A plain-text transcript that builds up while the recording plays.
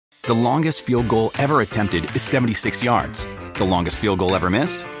The longest field goal ever attempted is 76 yards. The longest field goal ever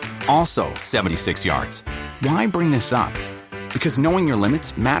missed? Also 76 yards. Why bring this up? Because knowing your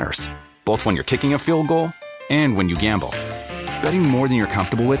limits matters, both when you're kicking a field goal and when you gamble. Betting more than you're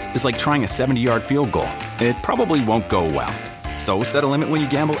comfortable with is like trying a 70-yard field goal. It probably won't go well. So set a limit when you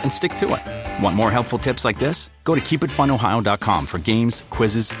gamble and stick to it. Want more helpful tips like this? Go to keepitfunohio.com for games,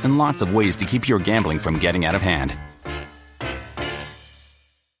 quizzes, and lots of ways to keep your gambling from getting out of hand.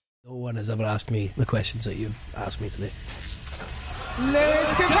 No one has ever asked me the questions that you've asked me today.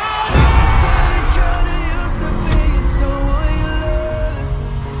 Lewis Capaldi!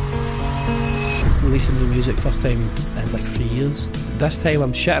 Releasing new music first time in like 3 years. This time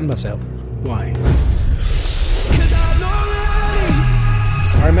I'm shitting myself. Why?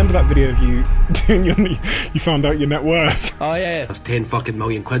 I remember that video of you doing you found out your net worth. Oh yeah. There's 10 fucking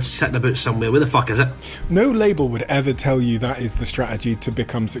million quid sitting about somewhere. Where the fuck is it? No label would ever tell you that is the strategy to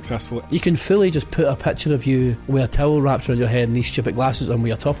become successful. You can fully just put a picture of you with a towel wrapped around your head and these stupid glasses on with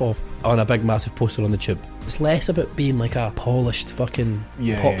your top off on a big massive poster on the tube. It's less about being like a polished fucking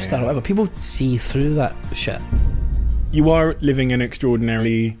pop star or whatever. People see through that shit. You are living an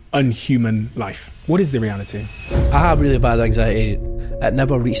extraordinarily unhuman life. What is the reality? I have really bad anxiety. It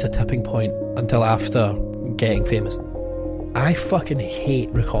never reached a tipping point until after getting famous. I fucking hate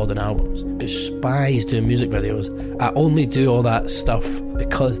recording albums. Despise doing music videos. I only do all that stuff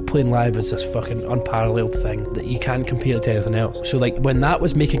because playing live is this fucking unparalleled thing that you can't compare it to anything else. So like when that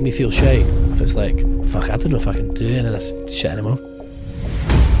was making me feel shy, if it's like, fuck, I don't know if I can do any of this shit anymore.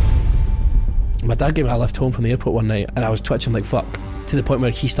 My dad gave me a lift home from the airport one night and I was twitching like fuck to the point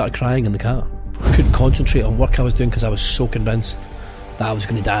where he started crying in the car. I couldn't concentrate on work I was doing because I was so convinced that I was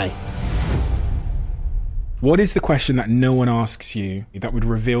going to die. What is the question that no one asks you that would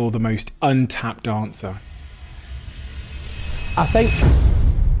reveal the most untapped answer? I think...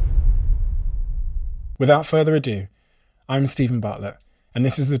 Without further ado, I'm Stephen Bartlett and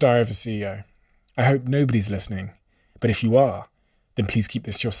this is the Diary of a CEO. I hope nobody's listening, but if you are, then please keep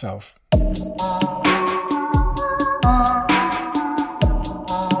this to yourself.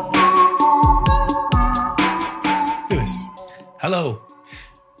 Lewis. Hello.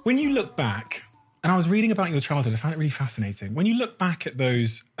 When you look back, and I was reading about your childhood, I found it really fascinating. When you look back at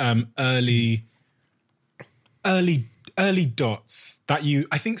those early dots that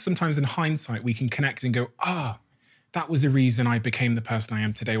I think sometimes in hindsight we can connect and go, that was the reason I became the person I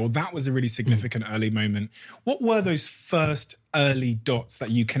am today, or that was a really significant early moment. What were those first early dots that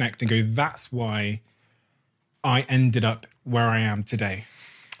you connect and go, that's why I ended up where I am today?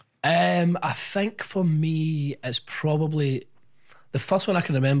 I think for me, it's probably... The first one I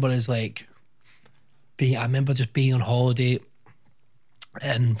can remember is like... I remember just being on holiday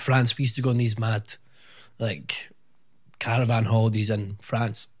in France. We used to go on these mad, like, caravan holidays in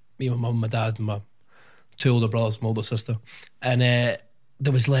France. Me, my mum, my dad, and my 2 older brothers, my older sister. And there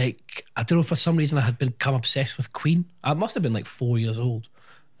was like, I don't know, for some reason I had become obsessed with Queen. I must have been like 4 years old.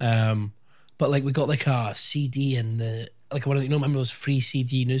 But like we got like a CD in the, like one of the, remember those free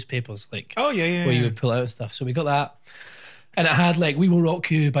CD newspapers? Like, oh yeah. Where you would pull out and stuff. So we got that. And it had like We Will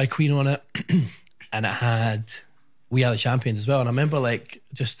Rock You by Queen on it. And it had We Are the Champions as well. And I remember like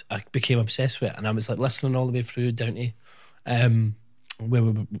I became obsessed with it. And I was like listening all the way through down to where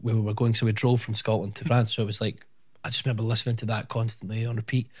we were going. So we drove from Scotland to France. So it was like, I just remember listening to that constantly on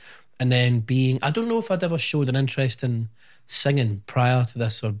repeat. And then I don't know if I'd ever showed an interest in singing prior to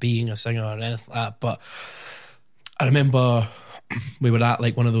this or being a singer or anything like that. But I remember we were at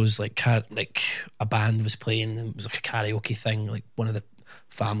like one of those like a band was playing. It was like a karaoke thing, like one of the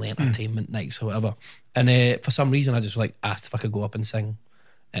family entertainment nights or whatever. And for some reason I just like asked if I could go up and sing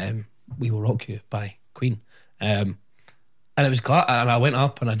We Will Rock You by Queen. And it was glad, and I went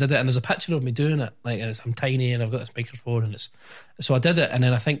up and I did it, and there's a picture of me doing it. Like I'm tiny and I've got this microphone, and so I did it, and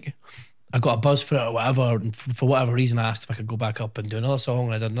then I think I got a buzz for it or whatever, and for whatever reason I asked if I could go back up and do another song,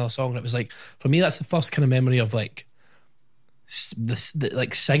 and I did another song, and it was like, for me that's the first kind of memory of like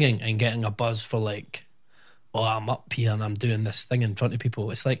like singing and getting a buzz for like, oh, I'm up here and I'm doing this thing in front of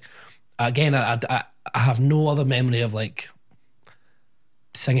people. It's like, again, I have no other memory of like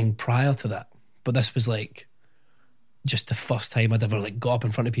singing prior to that, but this was like just the first time I'd ever like got up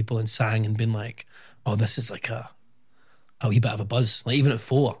in front of people and sang and been like, oh, this is like a wee bit of a buzz, like even at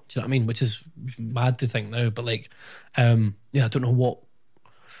 4, do you know what I mean? Which is mad to think now, but like, yeah, I don't know what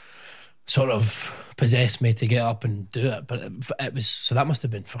sort of possessed me to get up and do it, but it was, so that must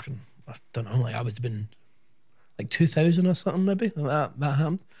have been fucking, I don't know, like I would have been like 2000 or something maybe, that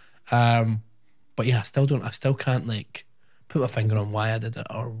happened. But yeah, I still can't like put my finger on why I did it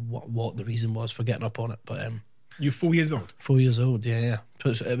or what the reason was for getting up on it, but You're 4 years old, 4 years old. Yeah.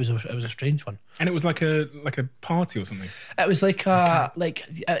 So it was a strange one. and it was like a party or something. It was like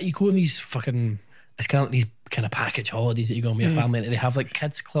you go on these fucking. It's kind of like these kind of package holidays that you go on with your family, and they have like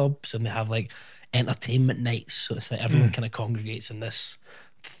kids clubs and they have like entertainment nights. So it's like everyone kind of congregates in this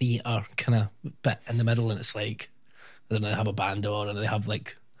theatre kind of bit in the middle, and it's like I don't know, they have a band on and they have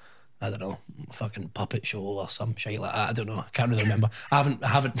like I don't know, a fucking puppet show or some shit like that. I don't know. I can't really remember. I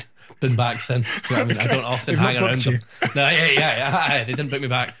haven't been back since. Do you know what I mean? I don't often They've hang not around booked them. you. No, yeah. They didn't book me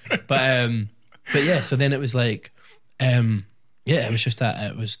back. But yeah. So then it was like, yeah, it was just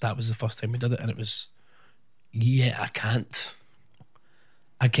that. That was the first time we did it, and it was, yeah. I can't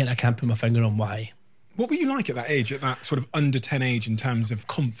put my finger on why. What were you like at that age, at that sort of under 10 age, in terms of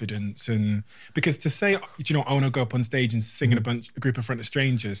confidence? And because to say, you know, I want to go up on stage and sing in a group of front of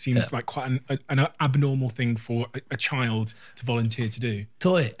strangers seems like quite an abnormal thing for a child to volunteer to do.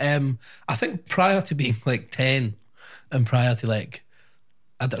 Totally. I think prior to being like 10 and prior to like,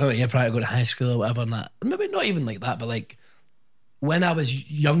 I don't know, yeah, prior to going to high school or whatever, and that, maybe not even like that, but like when I was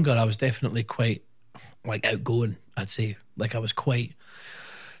younger, I was definitely quite like outgoing, I'd say. Like I was quite.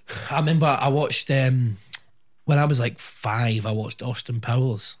 I remember I watched when I was like 5. I watched Austin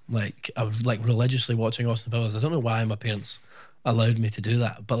Powers. Like I was like religiously watching Austin Powers. I don't know why my parents allowed me to do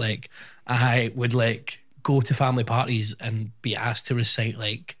that, but like I would like go to family parties and be asked to recite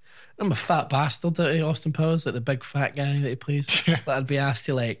like I'm a fat bastard out of Austin Powers, like the big fat guy that he plays. But I'd be asked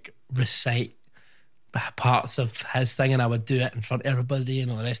to like recite parts of his thing, and I would do it in front of everybody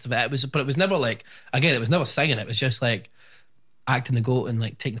and all the rest of it. But it was never like, again, it was never singing. It was just like acting the goat and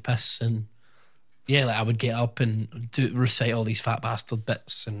like taking the piss, and yeah, like I would get up and recite all these fat bastard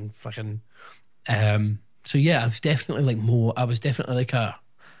bits and fucking. So yeah, I was definitely like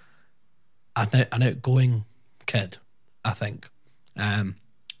an outgoing kid, I think.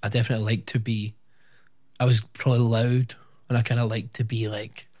 I definitely liked to be. I was probably loud, and I kind of liked to be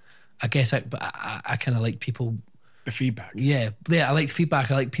like. I guess I kind of like people. The feedback. Yeah, I liked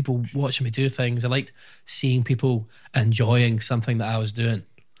feedback. I liked people watching me do things. I liked seeing people enjoying something that I was doing.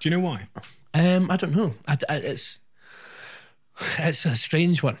 Do you know why? I don't know. It's a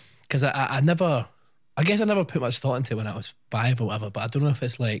strange one because I never put much thought into it when I was 5 or whatever. But I don't know if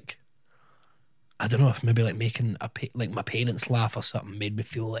it's like, I don't know if maybe like making like my parents laugh or something made me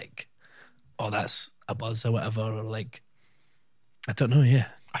feel like, oh, that's a buzz or whatever, or like, I don't know. Yeah.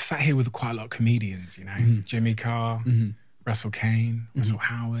 I've sat here with quite a lot of comedians, you know, Jimmy Carr, Russell Kane, Russell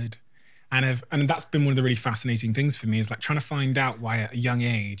Howard. And that's been one of the really fascinating things for me, is like trying to find out why at a young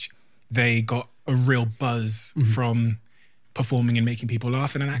age they got a real buzz from performing and making people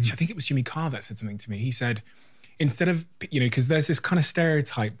laugh. And actually, I think it was Jimmy Carr that said something to me. He said, instead of, you know, because there's this kind of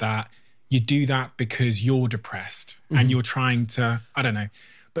stereotype that you do that because you're depressed and you're trying to, I don't know.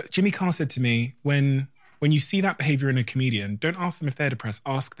 But Jimmy Carr said to me, when you see that behaviour in a comedian, don't ask them if they're depressed.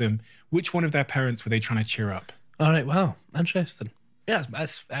 Ask them which one of their parents were they trying to cheer up. All right, wow, interesting. Yeah,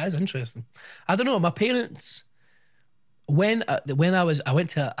 that is interesting. I don't know, my parents, when I went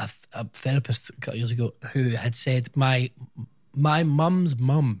to a therapist a couple of years ago who had said my mum's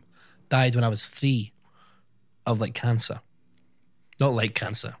mum died when I was 3 of like cancer. Not like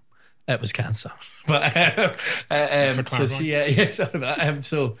cancer. It was cancer. But so sorry about that.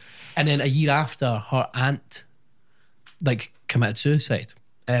 So, and then a year after, her aunt like committed suicide.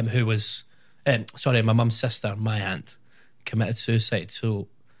 Who was my mum's sister, my aunt, committed suicide. So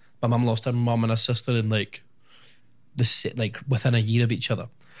my mum lost her mum and her sister in like within a year of each other.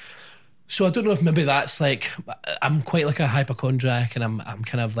 So I don't know if maybe that's like, I'm quite like a hypochondriac, and I'm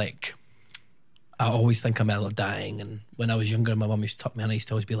kind of like, I always think I'm ill or dying. And when I was younger, my mum used to tuck me in, I used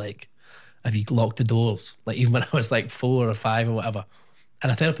to always be like, have you locked the doors? Like even when I was like 4 or 5 or whatever.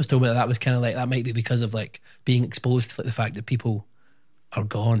 And a therapist told me that was kind of like, that might be because of like being exposed to like the fact that people are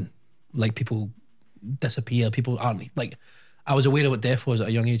gone. Like people disappear, people aren't, like, I was aware of what death was at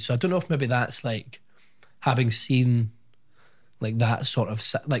a young age. So I don't know if maybe that's like having seen like that sort of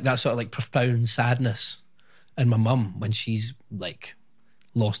profound sadness in my mum when she's like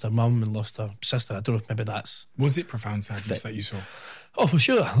lost her mum and lost her sister. I don't know if maybe that's... Was it profound sadness that you saw? Oh, for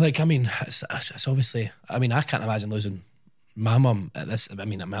sure. Like, I mean, it's obviously... I mean, I can't imagine losing my mum at this... I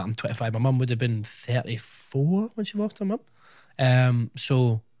mean, I'm 25. My mum would have been 34 when she lost her mum.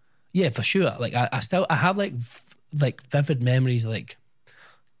 So, yeah, for sure. Like, I have, like vivid memories, like,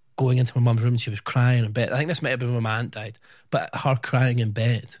 going into my mum's room and she was crying in bed. I think this might have been when my aunt died. But her crying in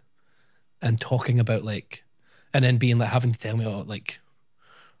bed and talking about, like... And then being, like, having to tell me, oh, like...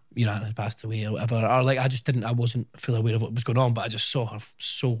 your aunt had passed away or whatever, or like I wasn't fully aware of what was going on, but I just saw her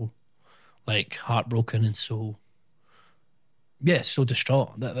so like heartbroken and so so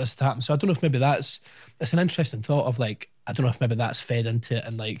distraught that this happened. So I don't know if maybe it's an interesting thought of like, I don't know if maybe that's fed into it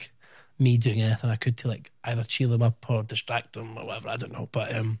and like me doing anything I could to like either cheer them up or distract them or whatever. I don't know.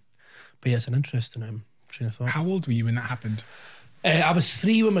 But yeah, it's an interesting train of thought. How old were you when that happened? I was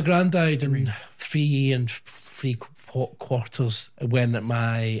 3 when my gran died, and 3 and 3/4 when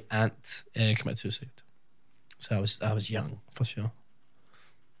my aunt committed suicide. So I was young for sure.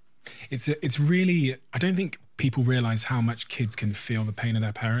 It's really, I don't think people realise how much kids can feel the pain of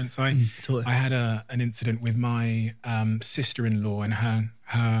their parents. Totally. I had an incident with my sister-in-law and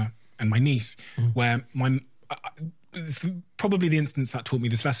her and my niece, where probably the instance that taught me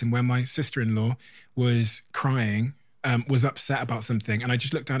this lesson, where my sister-in-law was crying, was upset about something, and I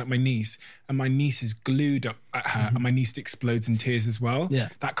just looked down at my niece, and my niece is glued up at her, and my niece explodes in tears as well. Yeah.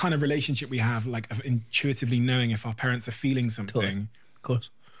 That kind of relationship we have, like of intuitively knowing if our parents are feeling something. Totally. Of course.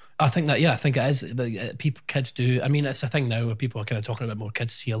 I think it is. Kids do. I mean, it's a thing now where people are kind of talking about more.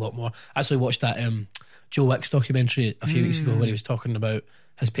 Kids see a lot more. I actually watched that Joe Wicks documentary a few weeks ago where he was talking about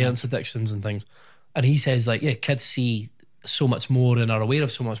his parents' addictions and things. And he says, like, yeah, kids see so much more and are aware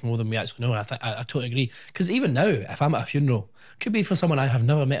of so much more than we actually know. And I totally agree. Because even now, if I'm at a funeral, it could be for someone I have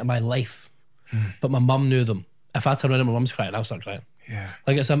never met in my life, but my mum knew them. If I turn around and my mum's crying, I'll start crying. Yeah.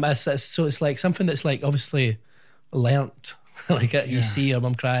 Like it's like something that's like obviously learnt. Like you see your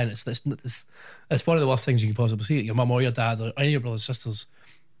mum crying, it's one of the worst things you can possibly see. Your mum or your dad or any of your brothers and sisters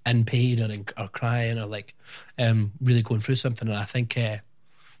in pain or crying or like really going through something. And I think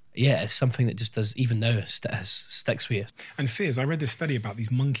it's something that just does, even now, sticks with you. And Fizz, I read this study about these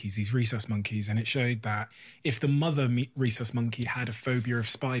monkeys, these rhesus monkeys, and it showed that if the mother rhesus monkey had a phobia of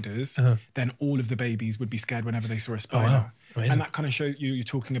spiders, then all of the babies would be scared whenever they saw a spider. Wow. And that kind of showed you're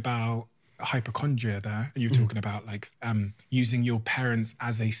talking about hypochondria there, and you're talking about like using your parents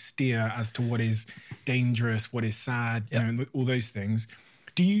as a steer as to what is dangerous, what is sad, you know, and all those things.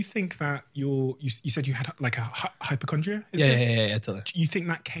 Do you think that you said you had like a hypochondria? Yeah, totally. Do you think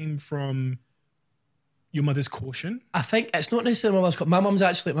that came from your mother's caution? I think it's not necessarily my mother's caution.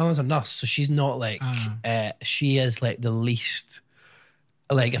 My mum's a nurse, so she's not like, she is like the least,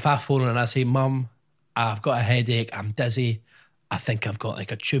 like if I phone her and I say, Mum, I've got a headache, I'm dizzy, I think I've got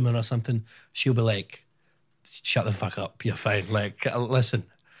like a tumour or something, she'll be like, shut the fuck up, you're fine. Like, listen,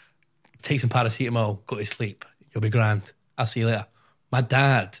 take some paracetamol, go to sleep, you'll be grand, I'll see you later. My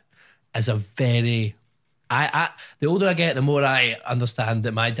dad is a very... the older I get, the more I understand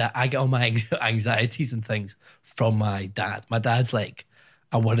that my dad... I get all my anxieties and things from my dad. My dad's like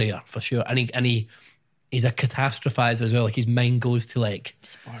a worrier, for sure. And he's a catastrophizer as well. Like, his mind goes to like...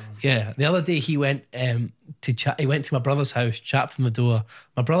 spirals. Yeah. The other day, he went he went to my brother's house, chapped on the door.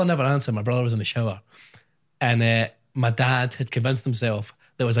 My brother never answered. My brother was in the shower. And my dad had convinced himself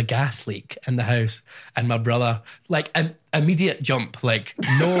there was a gas leak in the house, and my brother, like, an immediate jump, like,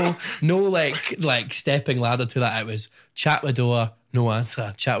 no like stepping ladder to that. It was chat the door, no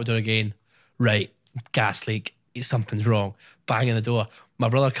answer, chat the door again, right, gas leak, something's wrong, bang in the door. My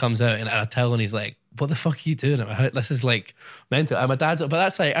brother comes out, and I tell him, he's like, what the fuck are you doing? This is like mental. And my dad's, but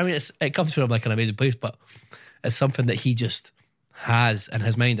that's like, I mean, it comes from like an amazing place, but it's something that he just has in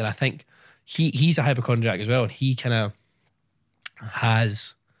his mind. And I think he's a hypochondriac as well, and he kind of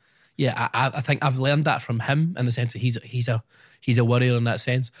has, I think I've learned that from him in the sense that he's a worrier in that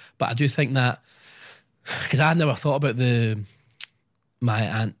sense. But I do think that, because I had never thought about my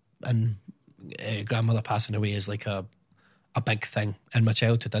aunt and grandmother passing away as like a big thing in my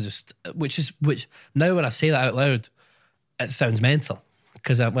childhood. Which now when I say that out loud, it sounds mental,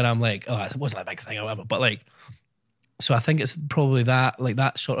 because when I'm like, oh, it wasn't a big thing or whatever, but like, so I think it's probably that, like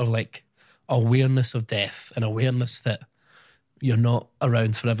that sort of like awareness of death and awareness that you're not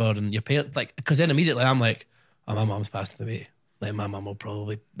around forever, and your parents, like, because then immediately I'm like, oh, my mum's passed away. Like, my mum will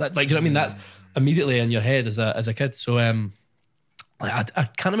probably, like, do you know what I mean? That's immediately in your head as a kid. So, like, I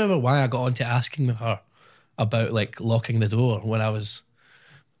can't remember why I got onto asking her about like locking the door when I was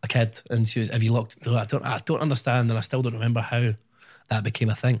a kid, and she was, have you locked the door? I don't understand, and I still don't remember how that became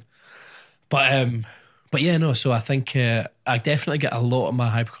a thing. But yeah, no. So I think I definitely get a lot of my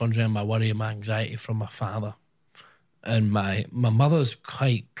hypochondria and my worry and my anxiety from my father. And my mother's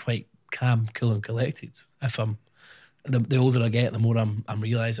quite calm, cool and collected. If I'm the older I get, the more I'm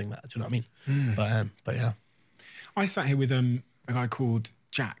realising that. Do you know what I mean? But yeah. I sat here with a guy called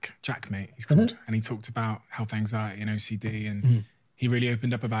Jack Mate, he's called, and he talked about health anxiety and OCD, and he really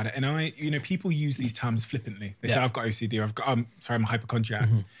opened up about it. And people use these terms flippantly. They say, I've got OCD, or I'm a hypochondriac.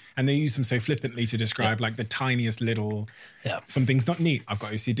 And they use them so flippantly to describe like the tiniest little, something's not neat, I've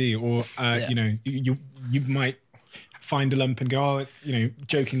got OCD. Or, you might find a lump and go, oh, it's,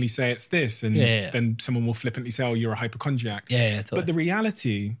 jokingly say it's this. And then someone will flippantly say, oh, you're a hypochondriac. Yeah, totally. But the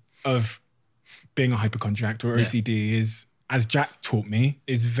reality of being a hypochondriac or OCD is, as Jack taught me,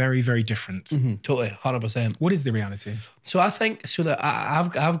 is very, very different. Totally, 100%. What is the reality? So I think that I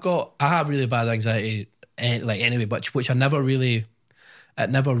have really bad anxiety, anyway, which I never really, it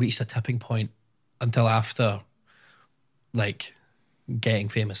never reached a tipping point until after, like, getting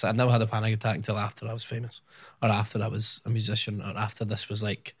famous. I never had a panic attack until after I was famous, or after I was a musician, or after this was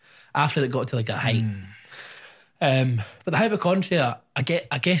like, after it got to like a height. But the hypochondria, I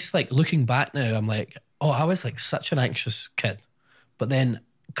guess like looking back now, I'm like, oh, I was like such an anxious kid. But then,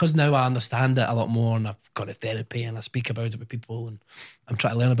 because now I understand it a lot more and I've gone to therapy and I speak about it with people and I'm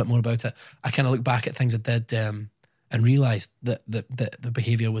trying to learn a bit more about it, I kind of look back at things I did and realised that the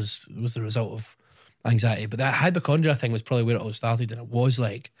behaviour was the result of anxiety. But that hypochondria thing was probably where it all started. And it was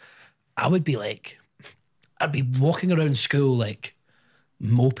like, I'd be walking around school like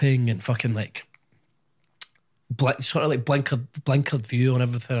moping and fucking like sort of like blinkered view on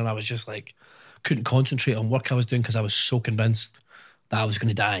everything, and I was just like couldn't concentrate on work I was doing because I was so convinced that I was going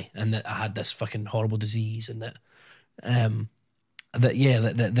to die and that I had this fucking horrible disease and that I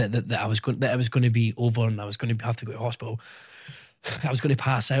was going to be over and I was going to have to go to hospital. I was going to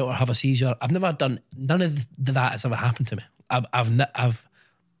pass out or have a seizure. I've never done, none of that has ever happened to me. I've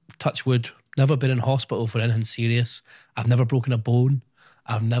touch wood, never been in hospital for anything serious. I've never broken a bone.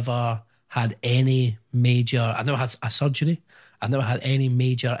 I've never had any major, I've never had a surgery. I've never had any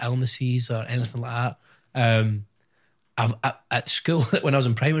major illnesses or anything like that. At school, when I was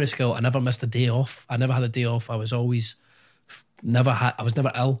in primary school, I never missed a day off. I never had a day off. I was never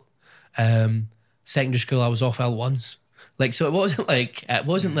ill. Secondary school, I was off ill once. Like, so it wasn't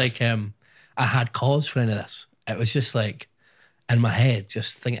like I had cause for any of this. It was just like in my head,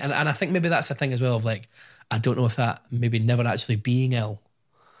 just thinking, and I think maybe that's the thing as well of like, I don't know if that maybe never actually being ill,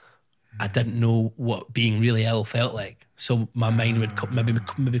 I didn't know what being really ill felt like. So my mind would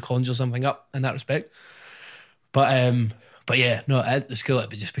maybe conjure something up in that respect. But yeah, no, at the school it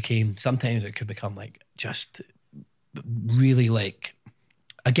just became, sometimes it could become like just really like,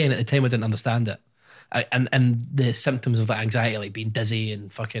 again, at the time I didn't understand it. And the symptoms of that anxiety, like being dizzy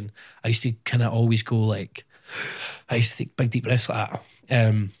and fucking, I used to kind of always go like, I used to take big deep breaths like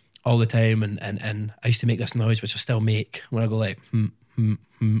that all the time, and I used to make this noise which I still make when I go like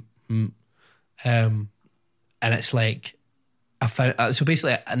and it's like I found, so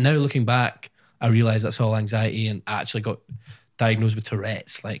basically now looking back I realise that's all anxiety, and I actually got diagnosed with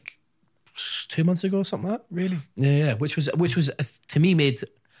Tourette's like 2 months ago or something like that. Really? Yeah, which was to me made,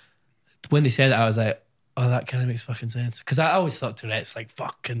 when they said it I was like, oh, that kind of makes fucking sense, because I always thought Tourette's like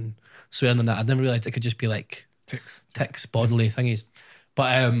fucking swearing on that. I never realised it could just be like tics, bodily thingies.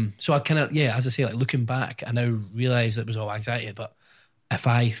 But so I kind of, yeah, as I say, like looking back I now realise it was all anxiety. But if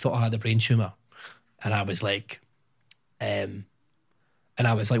I thought I had a brain tumour and I was like worrying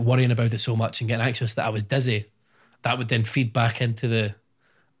about it so much and getting anxious that I was dizzy, that would then feed back into the,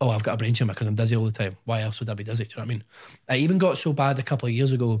 oh, I've got a brain tumour because I'm dizzy all the time. Why else would I be dizzy? Do you know what I mean? I even got so bad a couple of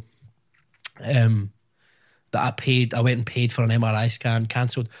years ago that I went and paid for an MRI scan,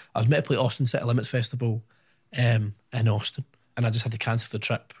 cancelled. I was meant to play Austin City Limits Festival in Austin, and I just had to cancel the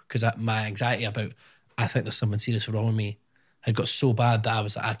trip because my anxiety about, I think there's something serious wrong with me, had got so bad that I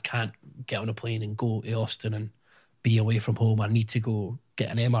was like, I can't get on a plane and go to Austin and be away from home. I need to go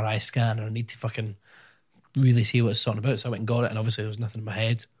get an MRI scan, or I need to fucking really see what it's sorting about. So I went and got it, and obviously there was nothing in my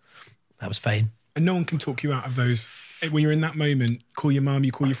head. I was fine. And no one can talk you out of those. When you're in that moment, call your mum,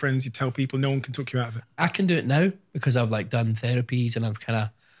 you call your friends, you tell people, no one can talk you out of it. I can do it now because I've like done therapies and I've kind of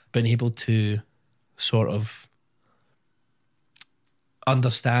been able to sort of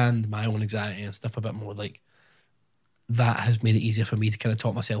understand my own anxiety and stuff a bit more. Like, that has made it easier for me to kind of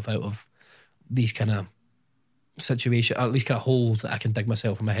talk myself out of these kind of situations, or at least kind of holes that I can dig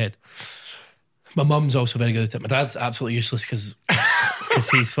myself in my head. My mum's also very good at it. My dad's absolutely useless because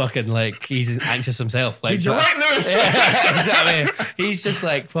he's fucking like, he's anxious himself. Like, you're right, Lewis. Yeah, exactly. He's just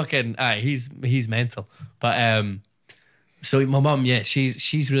like fucking, he's mental. But so my mum, yeah,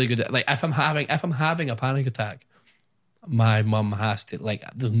 she's really good at, like, if I'm having a panic attack, my mum has to, like,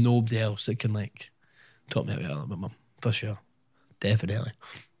 there's nobody else that can like talk me out of it. My mum, for sure, definitely.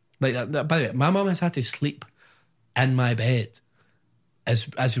 Like that, by the way, my mum has had to sleep in my bed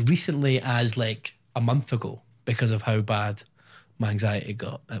as recently as like a month ago because of how bad my anxiety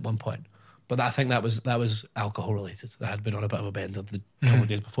got at one point. But I think that was alcohol related. I had been on a bit of a bender the couple of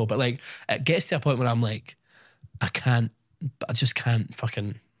days before. But like, it gets to a point where I'm like, I can't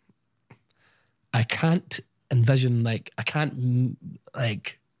envision, like, I can't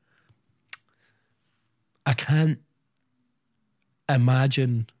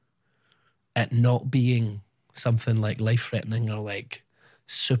imagine it not being something like life-threatening or like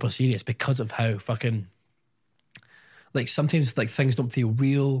super serious because of how fucking, like, sometimes like things don't feel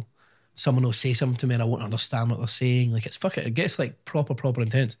real. Someone will say something to me and I won't understand what they're saying. Like, it's fucking, it gets like proper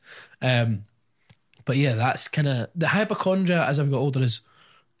intense. But yeah, that's kind of the hypochondria as I've got older is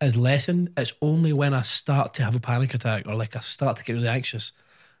lessened. It's only when I start to have a panic attack or like I start to get really anxious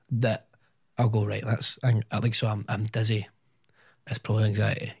that I'll go, right, I think so. I'm dizzy. It's probably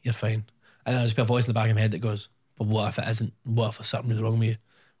anxiety. You're fine. And there's a voice in the back of my head that goes, but what if it isn't? What if there's something really wrong with you?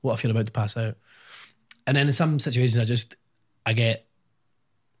 What if you're about to pass out? And then in some situations, I get,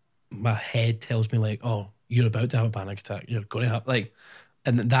 my head tells me like, oh, you're about to have a panic attack. You're going to have, like,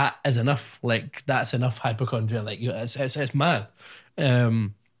 and that is enough. Like, that's enough hypochondria. Like, it's mad.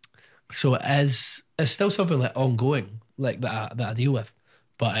 So it's still something like ongoing, like that I deal with,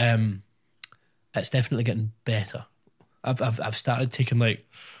 but it's definitely getting better. I've started taking like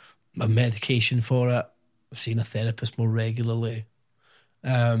a medication for it. I've seen a therapist more regularly.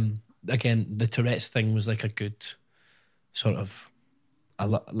 Again, the Tourette's thing was like a good sort of,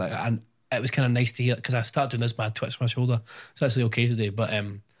 and it was kind of nice to hear because I started doing this bad twitch my shoulder. It's actually okay today, but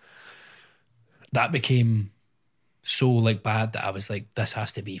that became so like bad that I was like, this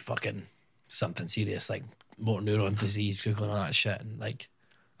has to be fucking something serious, like motor neuron disease, Googling all that shit, and like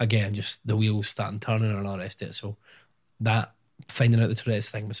again, just the wheels starting turning and all the rest of it. So that finding out the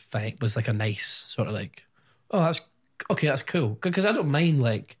Tourette's thing was like a nice sort of like, oh, that's okay, that's cool, because I don't mind,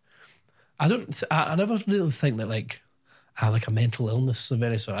 like I never really think that like I have like a mental illness of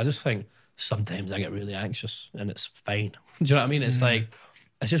any sort. I just think sometimes I get really anxious and it's fine. Do you know what I mean? It's like,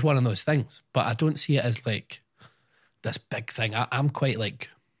 it's just one of those things, but I don't see it as like this big thing. I'm quite like,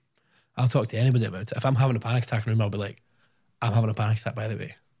 I'll talk to anybody about it. If I'm having a panic attack in the room, I'll be like, I'm having a panic attack, by the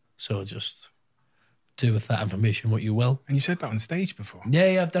way. So just do with that information what you will. And you said that on stage before?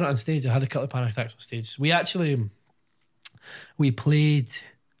 Yeah, I've done it on stage. I had a couple of panic attacks on stage. We played,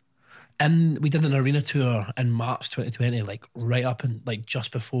 and we did an arena tour in March 2020, like right up and like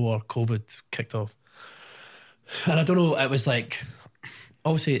just before COVID kicked off. And I don't know, it was like,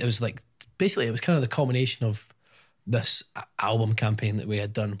 obviously it was like, basically it was kind of the culmination of this album campaign that we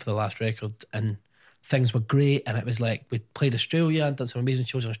had done for the last record, and things were great. And it was like, we played Australia and done some amazing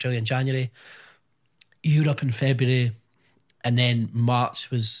shows in Australia in January, Europe in February, and then March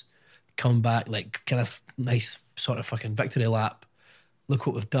was coming back, like kind of nice sort of fucking victory lap. Look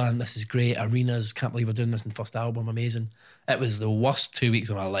what we've done, this is great, arenas, can't believe we're doing this in first album, amazing. It was the worst 2 weeks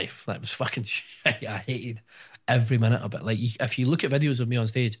of my life. Like, it was fucking shit. I hated every minute of it. Like, if you look at videos of me on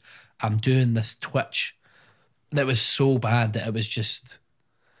stage, I'm doing this twitch that was so bad that it was just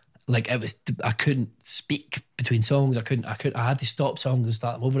like, I couldn't speak between songs. I had to stop songs and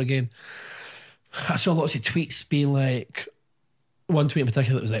start them over again. I saw lots of tweets being like, one tweet in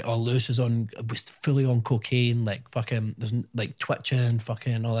particular that was like, oh, Lewis was fully on cocaine, like fucking, there's like twitching,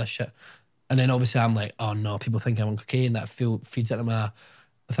 fucking all that shit. And then obviously I'm like, oh no, people think I'm on cocaine, that feeds into my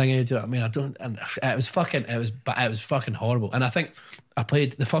thing. Do you know what I mean? I don't, and it was fucking horrible. And I think I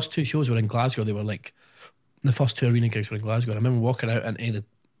played, the first two shows were in Glasgow. They were like, the first two arena gigs were in Glasgow. And I remember walking out into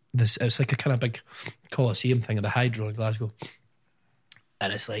it was like a kind of big Coliseum thing at the Hydro in Glasgow.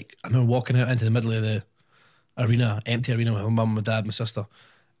 And it's like, I remember walking out into the middle of the arena, empty arena with my mum, my dad, my sister,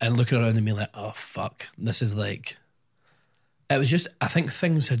 and looking around and being like, oh fuck, this is like, it was just, I think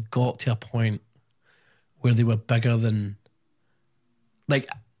things had got to a point where they were bigger than, like,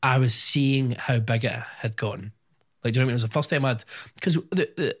 I was seeing how big it had gotten. Like, do you know what I mean? It was the first time because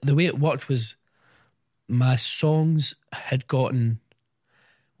the way it worked was my songs had gotten,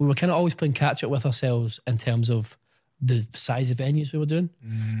 we were kind of always playing catch up with ourselves in terms of the size of venues we were doing.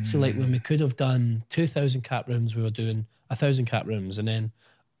 So like when we could have done 2,000 cap rooms, we were doing 1,000 cap rooms, and then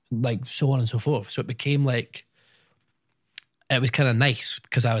like so on and so forth. So it became like, it was kind of nice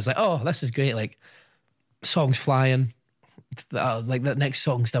because I was like, oh, this is great. Like, songs flying. Like, that next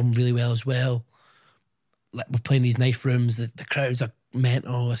song's done really well as well. Like, we're playing these nice rooms. The crowds are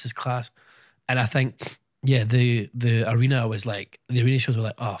mental. This is class. And I think, yeah, the arena was like, the arena shows were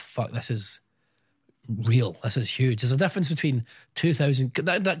like, oh fuck, this is real. This is huge. There's a difference between 2,000,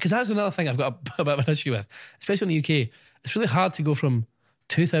 because that's another thing I've got a bit of an issue with, especially in the UK. It's really hard to go from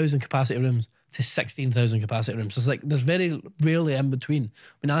 2,000 capacity rooms to 16,000 capacity rooms. It's like, there's very rarely in between.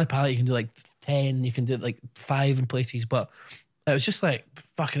 I mean, Palette, you can do like 10, you can do like 5 in places, but it was just like,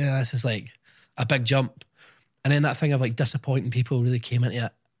 fucking hell, this is like a big jump. And then that thing of like disappointing people really came into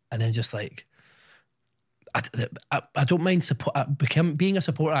it. And then just like, I don't mind being a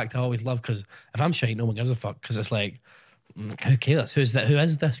support act. I always love, because if I'm shite, no one gives a fuck, because it's like, who cares? Who is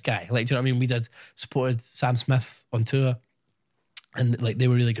this guy? Like, do you know what I mean? We supported Sam Smith on tour, And like they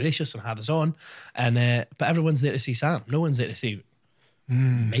were really gracious and had us on, and but everyone's there to see Sam. No one's there to see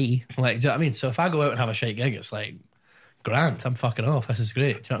me. Like, do you know what I mean? So if I go out and have a shite gig, it's like, grand, I'm fucking off. This is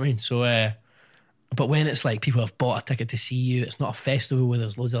great. Do you know what I mean? So, but when it's like people have bought a ticket to see you, it's not a festival where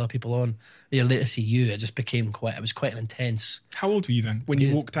there's loads of other people on. You're there to see you. It just became quite. It was quite an intense. How old were you then when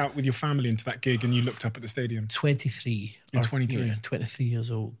you walked out with your family into that gig and you looked up at the stadium? 23. You're 23. Yeah, 23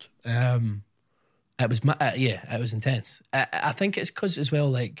 years old. It was it was intense. I think it's because as well,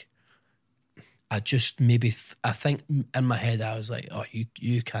 like, I just maybe I think in my head I was like, oh,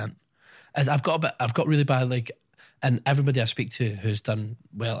 you can't. As I've got really bad, like, and everybody I speak to who's done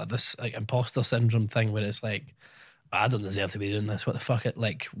well at this like imposter syndrome thing where it's like, I don't deserve to be doing this. What the fuck?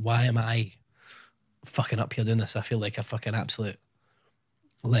 Like, why am I fucking up here doing this? I feel like a fucking absolute,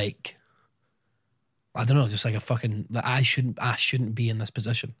 like, I don't know, just like a fucking, like I shouldn't be in this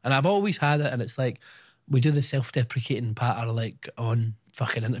position. And I've always had it, and it's like, we do the self-deprecating patter like on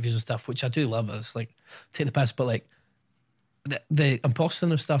fucking interviews and stuff, which I do love. It's like, take the piss, but like, the imposter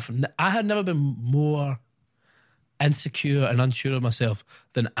and stuff, I had never been more insecure and unsure of myself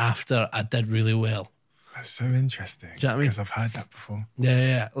than after I did really well. That's so interesting. Do you know what I mean? Because I've heard that before.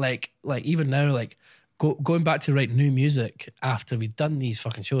 Yeah. Like even now, like going back to write new music after we'd done these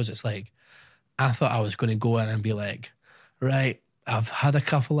fucking shows, it's like, I thought I was going to go in and be like, right, I've had a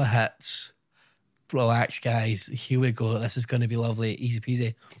couple of hits. Relax, guys. Here we go. This is going to be lovely. Easy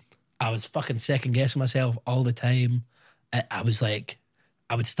peasy. I was fucking second guessing myself all the time. I was like,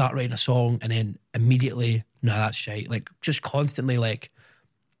 I would start writing a song and then immediately, no, that's shite. Like, just constantly, like,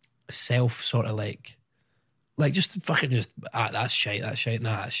 self sort of like just fucking just, that's shite,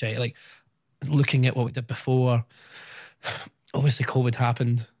 nah, that's shite. Like, looking at what we did before, obviously COVID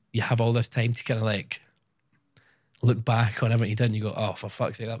happened. You have all this time to kind of like look back on everything you did and you go, oh, for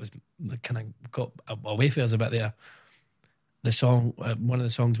fuck's sake, that was kind of got away from us a bit there. The song, one of the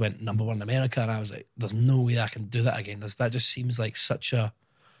songs went #1 in America, and I was like, there's no way I can do that again. That just seems like such a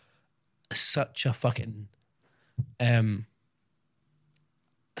fucking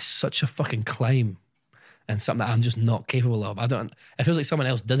climb and something that I'm just not capable of. It feels like someone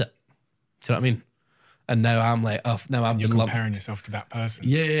else did it. Do you know what I mean? And now I'm like, You're comparing yourself to that person.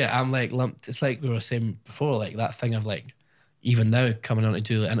 Yeah, I'm like lumped. It's like we were saying before, like that thing of like, even now coming on to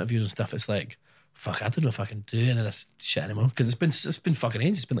do the interviews and stuff, it's like, fuck, I don't know if I can do any of this shit anymore because it's been fucking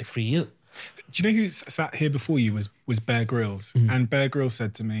ages. It's been like 3 years. Do you know who sat here before you was Bear Grylls? And Bear Grylls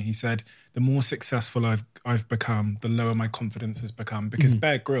said to me, he said, the more successful I've become, the lower my confidence has become. Because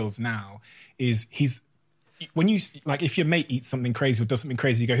Bear Grylls now when you, like, if your mate eats something crazy or does something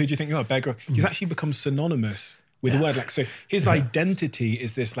crazy, you go, who do you think you are? Bear Grylls. He's actually become synonymous with the word. Like, so his identity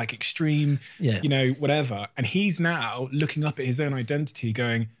is this like extreme, whatever. And he's now looking up at his own identity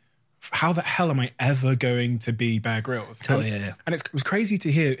going, how the hell am I ever going to be Bear Grylls? Totally, And it was crazy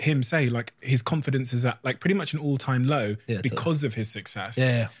to hear him say, like, his confidence is at like pretty much an all-time low because of his success.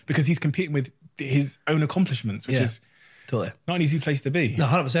 Yeah. Because he's competing with his own accomplishments, which is totally not an easy place to be. No,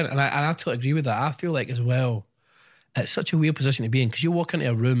 100%. And I totally agree with that. I feel like as well, it's such a weird position to be in because you walk into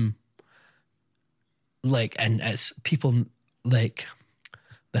a room, like, and it's people like,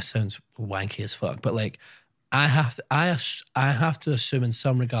 this sounds wanky as fuck, but like, I have to assume in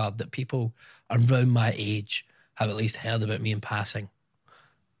some regard that people around my age have at least heard about me in passing.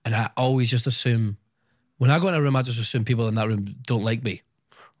 And I always just assume, when I go in a room, I just assume people in that room don't like me.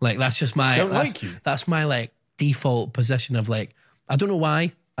 Like, that's just my... Don't like you? That's my, like, default position of, like, I don't know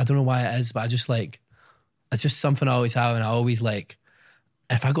why it is, but I just, like, it's just something I always have, and I always, like,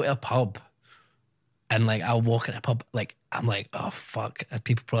 if I go to a pub and, like, I'll walk in a pub, like, I'm like, oh, fuck. And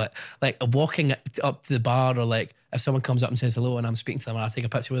people probably, like, walking up to the bar, or, like, if someone comes up and says hello and I'm speaking to them and I take a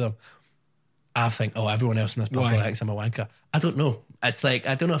picture with them, I think, oh, everyone else in this pub probably thinks I'm a wanker. I don't know. It's like,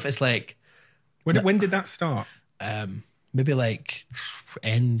 I don't know if it's like... When did that start? Maybe, like,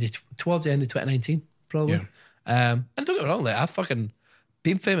 towards the end of 2019, probably. Yeah. And don't get me wrong, like, I fucking...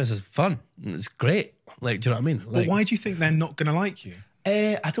 Being famous is fun. It's great. Like, do you know what I mean? Like, but why do you think they're not going to like you?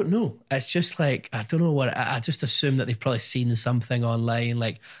 I don't know. It's just like, I don't know what, I just assume that they've probably seen something online,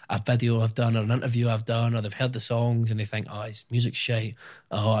 like a video I've done or an interview I've done, or they've heard the songs and they think, oh, his music's shite.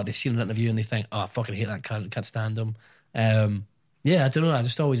 Or they've seen an interview and they think, oh, I fucking hate that, can't stand him. Yeah, I don't know. I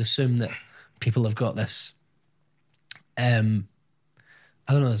just always assume that people have got this, I don't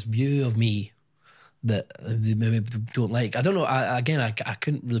know, this view of me that they maybe don't like. I don't know. I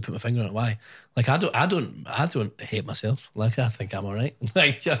couldn't really put my finger on it. Why? Like, I don't hate myself. Like, I think I'm all right.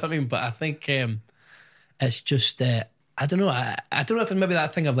 Like, do you know what I mean? But I think it's just I don't know. I don't know if it's maybe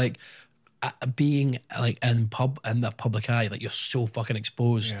that thing of like being like in the public eye, like you're so fucking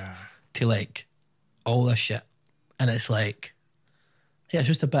exposed to like all this shit, and it's like Yeah, it's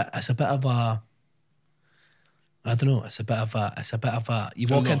just a bit. It's a bit of a. I don't know. It's a bit of a. You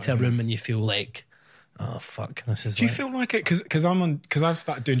walk into a room and you feel like, oh fuck, this is. Do you feel like it? Because I've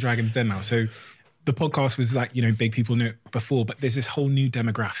started doing Dragon's Den now, so. The podcast was like, big people knew it before, but there's this whole new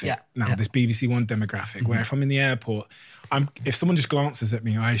demographic now, this BBC One demographic, where if I'm in the airport, if someone just glances at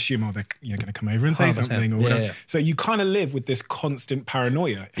me, I assume, they're going to come over and say 100%. something or whatever. Yeah. So you kind of live with this constant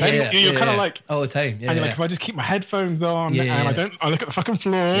paranoia. You're kind of like... all the time. Yeah, and you're like, if I just keep my headphones on and I look at the fucking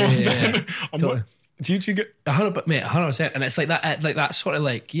floor, then I'm totally. not... Do you get 100%, and it's like that sort of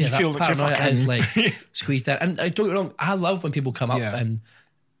like you that feel like paranoia fucking... is like squeezed in. And don't get me wrong, I love when people come up and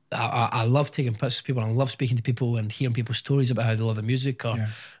I love taking pictures of people and I love speaking to people and hearing people's stories about how they love the music or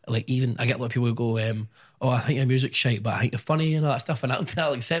like even I get a lot of people who go, I think your music's shite, but I think you're funny and all that stuff, and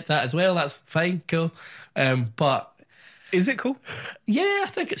I'll accept that as well. That's fine, cool. But is it cool? Yeah, I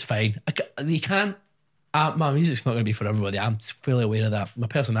think it's fine. You can't. My music's not going to be for everybody. I'm fully aware of that. My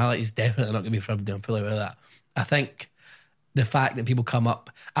personality is definitely not going to be for everybody. I'm fully aware of that. I think the fact that people come up,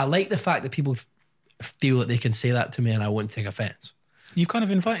 I like the fact that people feel that they can say that to me and I won't take offence. You've kind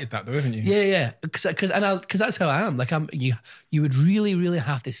of invited that though, haven't you? Yeah. Because that's how I am. Like you would really, really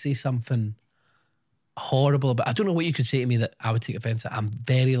have to say something horrible, but I don't know what you could say to me that I would take offence at. I'm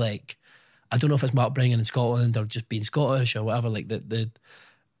very like, I don't know if it's my upbringing in Scotland or just being Scottish or whatever. Like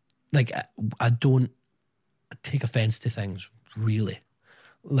I don't take offence to things really.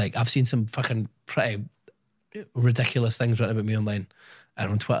 Like I've seen some fucking pretty ridiculous things written about me online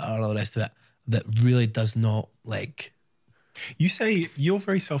and on Twitter and all the rest of it that really does not like. You say you're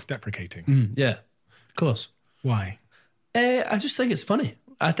very self-deprecating. Yeah, of course. Why? I just think it's funny.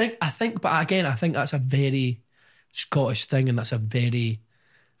 I think, but again, I think that's a very Scottish thing, and that's a very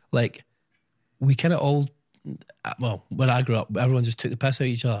like we kind of all. Well, when I grew up, everyone just took the piss out of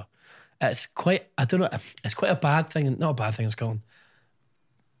each other. It's quite. I don't know. It's quite a bad thing, and not a bad thing. It's gone.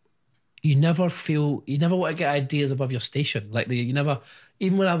 You never want to get ideas above your station. Like you never.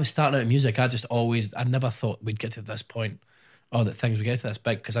 Even when I was starting out in music, I never thought we'd get to this point. Or that things would get to this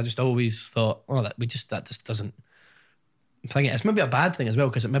big, because I just always thought, that just doesn't thing. It's maybe a bad thing as well,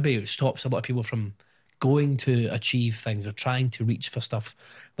 because it maybe stops a lot of people from going to achieve things or trying to reach for stuff.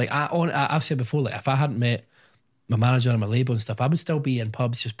 Like I've said before, like if I hadn't met my manager and my label and stuff, I would still be in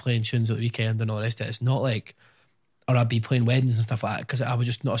pubs just playing tunes at the weekend and all the rest of it. It's not like, or I'd be playing weddings and stuff like that, because I would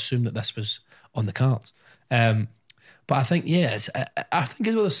just not assume that this was on the cards. But I think, I think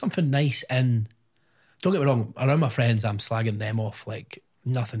as well there's something nice in. Don't get me wrong, around my friends, I'm slagging them off like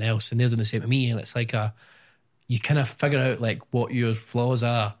nothing else, and they're doing the same to me, and it's like you kind of figure out like what your flaws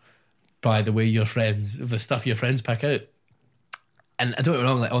are by the way the stuff your friends pick out. And don't get me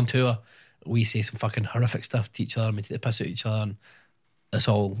wrong, like on tour, we say some fucking horrific stuff to each other, and we take the piss out of each other, and it's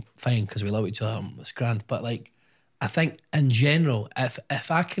all fine because we love each other, and it's grand. But like, I think in general, if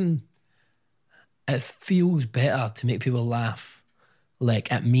I can, it feels better to make people laugh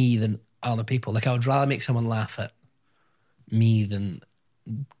like at me than other people. Like I would rather make someone laugh at me than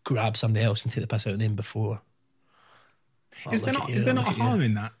grab somebody else and take the piss out of them before. Is there not harm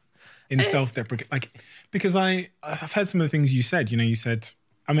in that? In self-deprecate? Like, because I've heard some of the things you said. You said,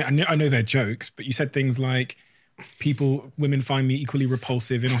 I mean, I know they're jokes, but you said things like, women find me equally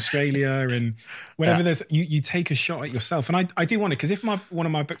repulsive in Australia, and whenever there's, you take a shot at yourself. And I do wonder, because if one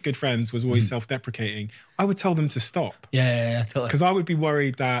of my good friends was always self-deprecating, I would tell them to stop. Yeah, totally. Because I would be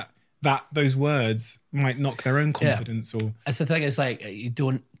worried that those words might knock their own confidence. Or it's the thing. It's like you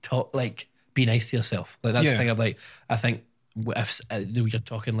don't talk like be nice to yourself. Like that's the thing. Of like, I think if you're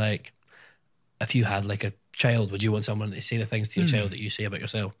talking like, if you had like a child, would you want someone to say the things to your child that you say about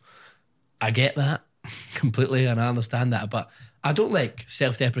yourself? I get that completely, and I understand that, but I don't like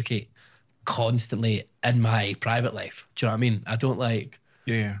self-deprecate constantly in my private life. Do you know what I mean? I don't like.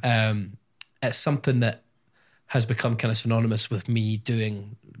 Yeah. It's something that has become kind of synonymous with me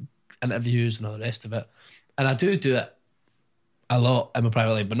doing interviews and all the rest of it, and I do it a lot in my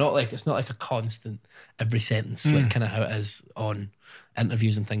private life, but it's not like a constant every sentence, like kind of how it is on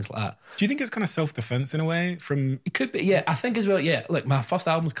interviews and things like that. Do you think it's kind of self-defense in a way? It could be, yeah. I think as well, yeah. Like my first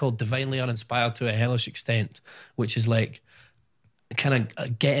album's called Divinely Uninspired to a Hellish Extent, which is like kind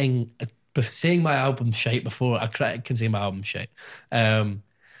of saying my album's shite before a critic can say my album's shite.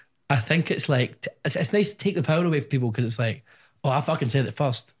 I think it's like, it's nice to take the power away from people, because it's like, oh, I fucking said it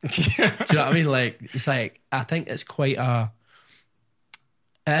first. Do you know what I mean? Like, it's like, I think it's quite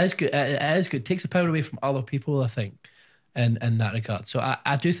it is good. It is good. It takes the power away from other people, I think, in that regard. So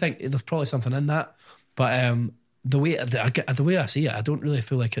I do think there's probably something in that. But the way I see it, I don't really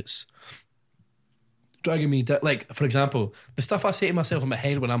feel like it's dragging me down. Like, for example, the stuff I say to myself in my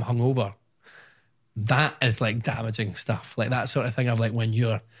head when I'm hungover that is like damaging stuff. Like that sort of thing of like when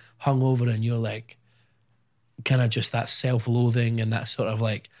you're hungover and you're like kind of just that self-loathing and that sort of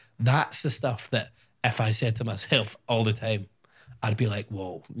like, that's the stuff that if I said to myself all the time, I'd be like,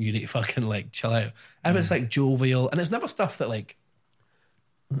 whoa, you need to fucking like chill out. If it's like jovial, and it's never stuff that like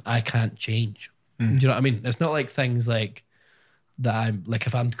I can't change. Do you know what I mean? It's not like things like that I'm like,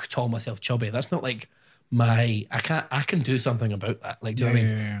 if I'm calling myself chubby, that's not like I can do something about that. Like, do you know what I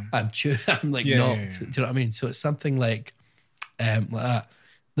mean? Yeah. I'm like not. Do you know what I mean? So it's something like that.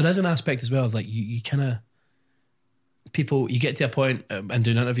 There is an aspect as well of like you kind of people. You get to a point and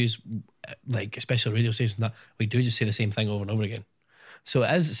doing interviews, like especially radio stations, that we do just say the same thing over and over again. So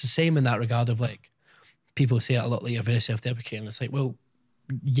it's the same in that regard of like people say it a lot like you're very self-deprecating. It's like, well,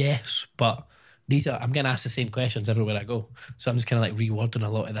 yes, but I'm getting asked the same questions everywhere I go. So I'm just kind of like rewording a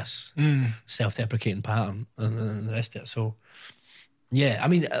lot of this self-deprecating pattern and the rest of it. So yeah, I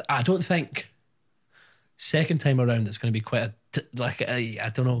mean, I don't think second time around it's going to be quite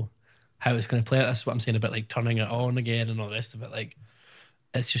I don't know how it's going to play out. That's what I'm saying about like turning it on again and all the rest of it. Like,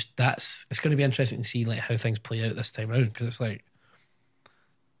 it's just, it's going to be interesting to see like how things play out this time around, because it's like,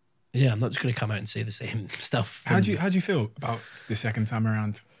 yeah, I'm not just going to come out and say the same stuff. How do you feel about the second time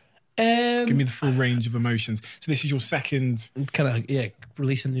around? Give me the full range of emotions. So this is your second... Kind of,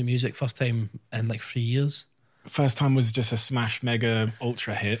 releasing new music, first time in like 3 years. First time was just a smash, mega,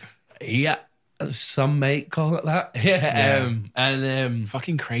 ultra hit. Yeah, some might call it that. Yeah.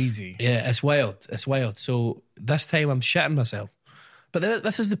 Fucking crazy. Yeah, it's wild. It's wild. So this time I'm shitting myself. But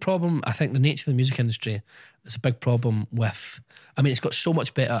this is the problem. I think the nature of the music industry is a big problem with... I mean, it's got so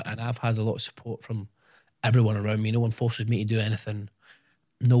much better, and I've had a lot of support from everyone around me. No one forces me to do anything.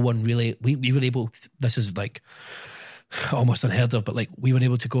 No one really... We were able... This is like almost unheard of, but like we were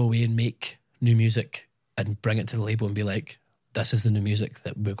able to go away and make new music and bring it to the label and be like, this is the new music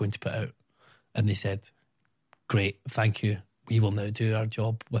that we're going to put out. And they said, great, thank you. We will now do our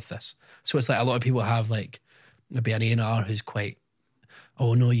job with this. So it's like a lot of people have like maybe an A&R who's quite,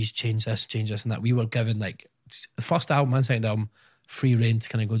 oh no, you change this and that. We were given like the first album and second album free reign to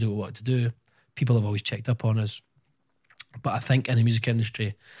kind of go do what we wanted to do. People have always checked up on us. But I think in the music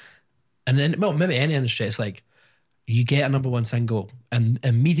industry, and then, well, maybe any industry, it's like you get a number one single and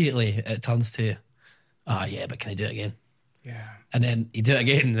immediately it turns to, yeah, but can I do it again? Yeah. And then you do it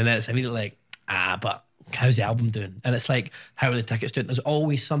again and then it's immediately like, but how's the album doing? And it's like, how are the tickets doing? There's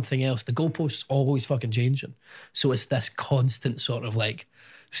always something else. The goalpost's always fucking changing. So it's this constant sort of like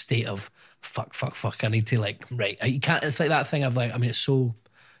state of fuck. I need to like, right. You can't, it's like that thing of like, I mean, it's so,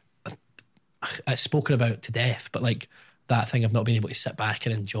 it's spoken about to death, but like that thing of not being able to sit back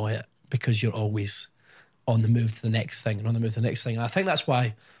and enjoy it because you're always on the move to the next thing and on the move to the next thing. And I think that's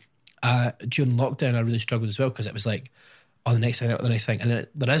why during lockdown, I really struggled as well, because it was like, the next thing. And then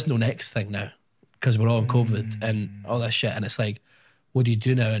there is no next thing now because we're all on COVID and all this shit. And it's like, what do you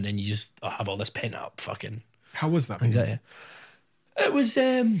do now? And then you just have all this pent up fucking... How was that? Anxiety. It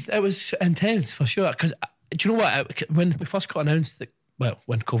was intense for sure. Because do you know what? When we first got announced,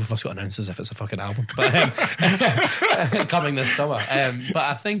 when COVID first got announced, as if it's a fucking album, but coming this summer. But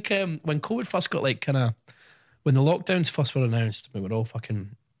I think when COVID first got like kind of... When the lockdowns first were announced, we were all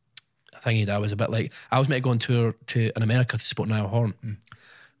fucking... thingy, that was a bit like, I was meant to go on tour in America to support Niall Horan,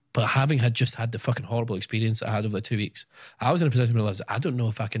 but having just had the fucking horrible experience I had over the 2 weeks, I was in a position where I realised I don't know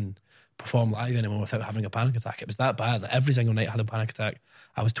if I can perform live anymore without having a panic attack. It was that bad. Like, every single night I had a panic attack.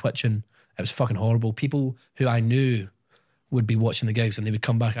 I was twitching. It was fucking horrible. People who I knew would be watching the gigs and they would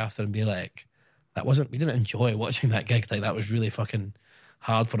come back after and be like, we didn't enjoy watching that gig. Like, that was really fucking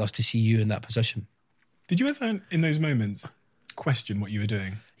hard for us to see you in that position. Did you ever, in those moments, question what you were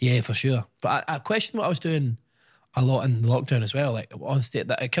doing? Yeah, for sure. But I questioned what I was doing a lot in lockdown as well. Like, honestly,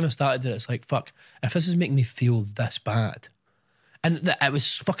 that it kind of started that it's like, fuck, if this is making me feel this bad. And it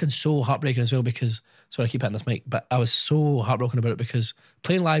was fucking so heartbreaking as well because, sorry, I keep hitting this mic, but I was so heartbroken about it because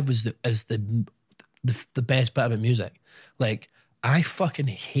playing live is the best bit about music. Like, I fucking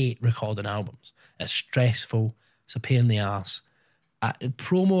hate recording albums. It's stressful. It's a pain in the ass.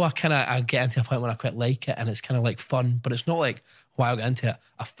 Promo, I get into a point where I quite like it and it's kind of like fun, but it's not like why I got into it.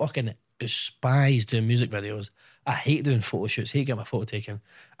 I fucking despise doing music videos. I hate doing photo shoots, hate getting my photo taken.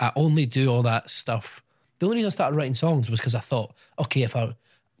 I only do all that stuff. The only reason I started writing songs was because I thought, okay, if I,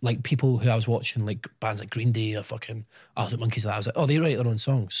 like people who I was watching, like bands like Green Day or fucking Arctic Monkeys, I was like, oh, they write their own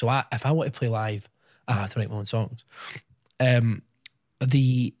songs. So if I want to play live, I have to write my own songs. So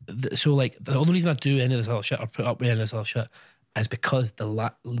like the only reason I do any of this other shit or put up with any of this other shit is because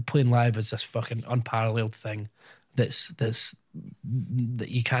playing live is this fucking unparalleled thing that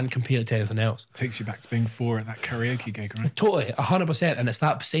you can't compare it to anything else. Takes you back to being 4 at that karaoke gig, right? Totally, 100%. And it's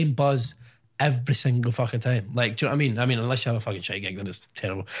that same buzz every single fucking time. Like, do you know what I mean? I mean, unless you have a fucking shit gig, then it's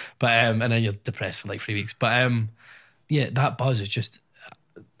terrible. But and then you're depressed for like 3 weeks. But yeah, that buzz is just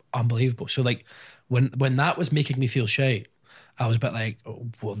unbelievable. So like, when that was making me feel shy, I was a bit like, oh,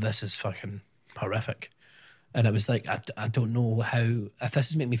 well, this is fucking horrific. And it was like, I don't know how, if this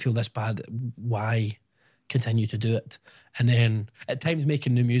is making me feel this bad, why continue to do it? And then at times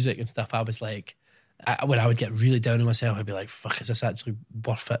making new music and stuff, I was like, when I would get really down on myself, I'd be like, fuck, is this actually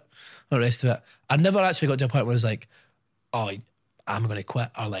worth it? And the rest of it. I never actually got to a point where I was like, oh, I'm going to quit.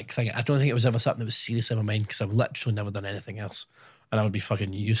 Or like, I don't think it was ever something that was serious in my mind, because I've literally never done anything else. And I would be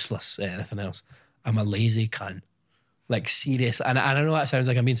fucking useless at anything else. I'm a lazy cunt. Like, seriously. And I know that sounds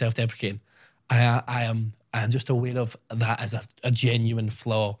like I'm being self-deprecating. I am just aware of that as a genuine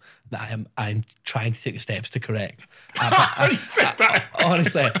flaw that I'm trying to take the steps to correct.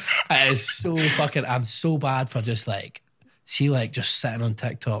 Honestly, it is so fucking, I'm so bad for just like, just sitting on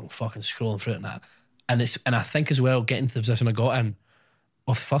TikTok and fucking scrolling through it and that. And I think as well, getting to the position I got in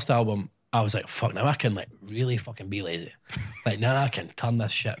with the first album, I was like, fuck, now I can like really fucking be lazy. Like, now I can turn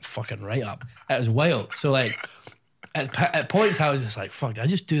this shit fucking right up. It was wild. So like, at points I was just like, fuck, did I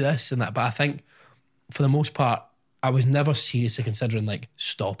just do this and that? But I think for the most part, I was never seriously considering like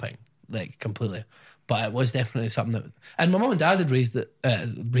stopping, like completely. But it was definitely something that, and my mum and dad had raised it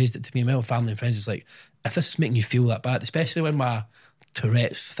to me, and my family and friends. It's like, if this is making you feel that bad, especially when my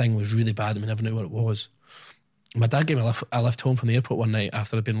Tourette's thing was really bad and we never knew what it was. My dad gave me a lift home from the airport one night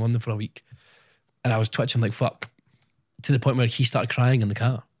after I'd been in London for a week, and I was twitching like fuck, to the point where he started crying in the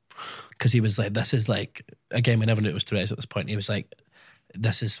car, because he was like, this is like, again, we never knew it was Tourette's at this point. He was like,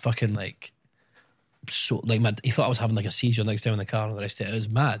 this is fucking like, so like, he thought I was having like a seizure next time in the car and the rest of it. It was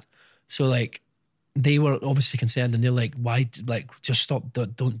mad. So like, they were obviously concerned, and they're like, why, like, just stop,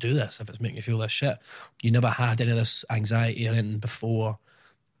 don't do this if it's making you feel this shit. You never had any of this anxiety or anything before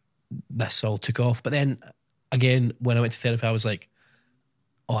this all took off. But then again, when I went to therapy, I was like,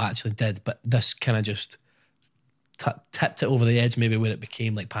 oh, I actually did, but this kind of just tipped it over the edge, maybe, where it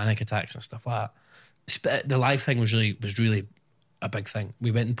became like panic attacks and stuff like that. The live thing was really a big thing.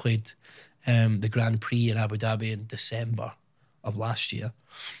 We went and played the Grand Prix in Abu Dhabi in December of last year,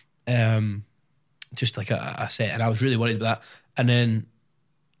 just like a set, and I was really worried about that. And then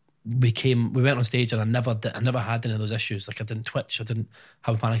we went on stage, and I never had any of those issues. Like, I didn't twitch, I didn't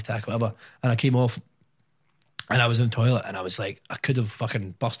have a panic attack, whatever. And I came off, and I was in the toilet, and I was like, I could have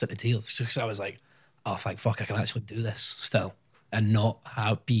fucking burst into tears, just because I was like, oh, thank fuck, I can actually do this still, and not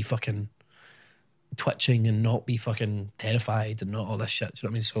be fucking twitching, and not be fucking terrified, and not all this shit. Do you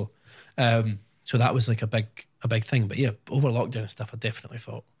know what I mean? So that was like a big thing. But yeah, over lockdown and stuff, I definitely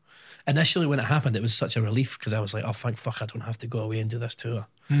thought, initially when it happened, it was such a relief, because I was like, oh, thank fuck, I don't have to go away and do this tour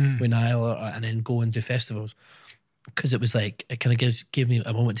with Niall and then go and do festivals. Because it was like, it kind of gave me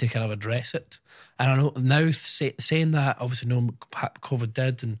a moment to kind of address it. And I know now, saying that, obviously no COVID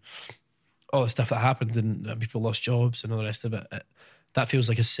did, and all the stuff that happened, and people lost jobs and all the rest of it, that feels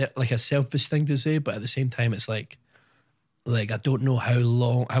like a selfish thing to say. But at the same time, it's like I don't know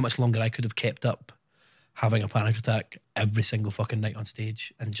how much longer I could have kept up having a panic attack every single fucking night on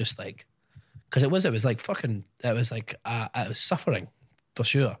stage, and just like, because it was like fucking, it was like I was suffering for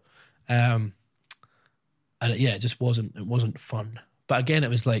sure, and it just wasn't fun. But again, it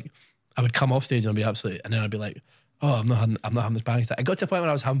was like, I would come off stage and I'd be absolutely, and then I'd be like, oh, I'm not having this panic attack. I got to a point where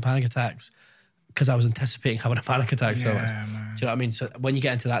I was having panic attacks because I was anticipating having a panic attack. So much. Do you know what I mean? So when you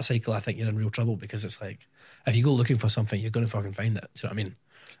get into that cycle, I think you're in real trouble, because it's like, if you go looking for something, you're going to fucking find it. Do you know what I mean?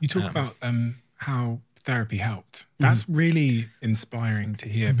 You talk about how therapy helped. That's really inspiring to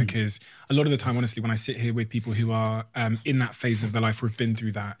hear, because a lot of the time, honestly, when I sit here with people who are in that phase of their life or have been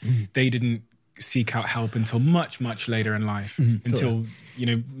through that, they didn't seek out help until much, much later in life, until,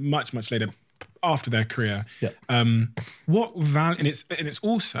 much, much later after their career. Yeah. And it's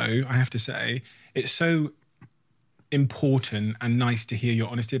also, I have to say, it's so important and nice to hear your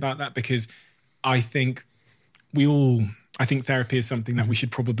honesty about that, because I think therapy is something that we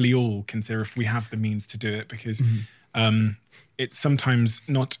should probably all consider if we have the means to do it, because it's sometimes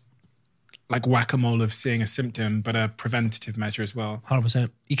not like whack-a-mole of seeing a symptom, but a preventative measure as well. 100%.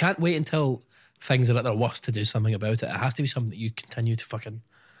 You can't wait until things are at their worst to do something about it. It has to be something that you continue to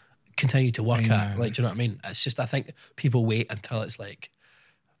work at. Like, do you know what I mean? It's just, I think people wait until it's like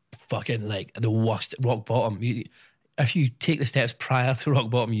fucking like the worst, rock bottom. If you take the steps prior to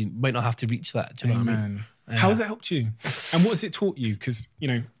rock bottom, you might not have to reach that. Do you know what I mean? How has it helped you? And what has it taught you? Because,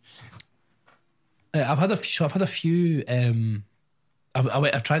 I've had a few.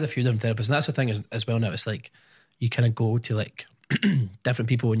 I've tried a few different therapists, and that's the thing as well now. It's like you kind of go to like different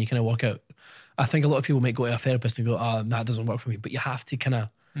people when you kind of walk out. I think a lot of people might go to a therapist and go, oh, that doesn't work for me. But you have to kind of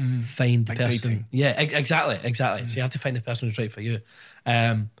find the Like person. dating. Yeah, exactly. So you have to find the person who's right for you.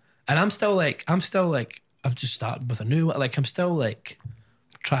 And I'm still like, I've just started with a new one. Like, I'm still like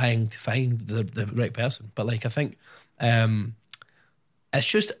trying to find the right person. But like, I think it's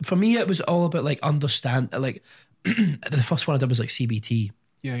just, for me, it was all about like like the first one I did was like CBT.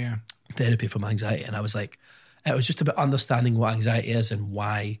 Yeah. Therapy for my anxiety, and I was like, it was just about understanding what anxiety is and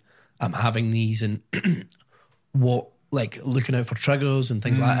why I'm having these, and what, like, looking out for triggers and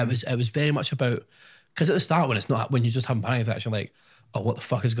things like that. It was very much about, because at the start, when you're just having panic attacks, you're like, oh, what the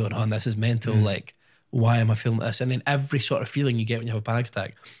fuck is going on? This is mental. Like, why am I feeling this? And then every sort of feeling you get when you have a panic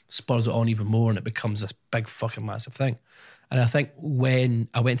attack spurs it on even more, and it becomes this big fucking massive thing. And I think when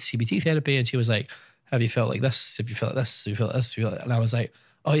I went to CBT therapy, and she was like, have you felt like this? Have you felt like this? Have you felt like this? Have you felt like... And I was like,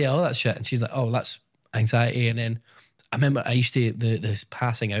 oh yeah, all that shit. And she's like, oh, that's anxiety. And then I remember I used to, this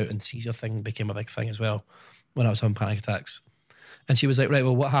passing out and seizure thing became a big thing as well when I was having panic attacks. And she was like, right,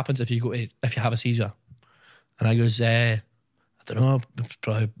 well, what happens if you have a seizure? And I goes, I don't know, I've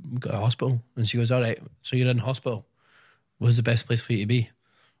probably got a hospital. And she goes, all right, so you're in hospital. What's the best place for you to be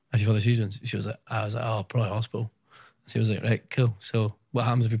if you've had a seizure? And I was like, oh, probably hospital. She was like, right, cool. So what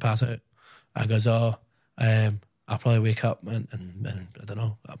happens if you pass out? I goes, I'll probably wake up and I don't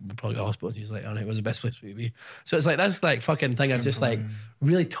know, I'll probably go to hospital. And she's like, all right, what's the best place for you to be? So it's like, that's like fucking thing of just like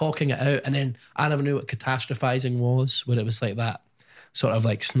really talking it out. And then I never knew what catastrophizing was, where it was like that sort of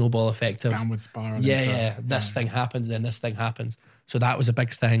like snowball effect of Downward spiral. this thing happens, then this thing happens. So that was a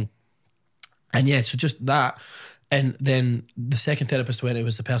big thing. And yeah, so just that. And then the second therapist went, it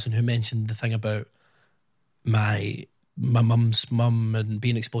was the person who mentioned the thing about my mum's mum and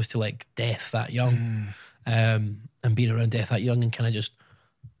being exposed to like death that young, and being around death that young, and kind of just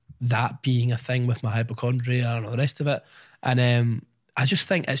that being a thing with my hypochondria and all the rest of it. And I just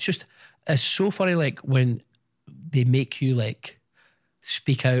think it's so funny, like when they make you like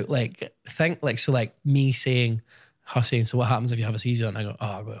speak out, like think like, so like me saying, her saying, so what happens if you have a seizure? And I go, oh,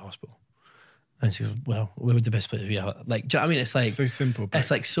 I'll go to hospital. And she goes, well, where would the best place be? Like, do you know what I mean? It's like So simple. But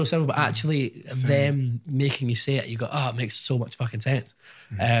it's like so simple, but actually them making you say it, you go, oh, it makes so much fucking sense.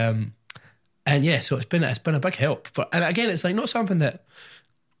 And yeah, so it's been a big help. And again, it's like not something that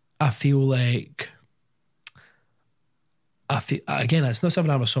I feel like, again, it's not something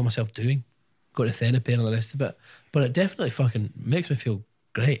I ever saw myself doing, go to therapy and all the rest of it, but it definitely fucking makes me feel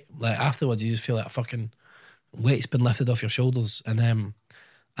great. Like afterwards, you just feel like a fucking weight's been lifted off your shoulders. And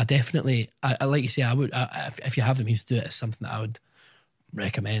I definitely, I like you say, I would, if you have the means to do it, it's something that I would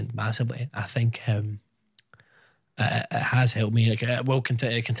recommend massively. I think it has helped me. Like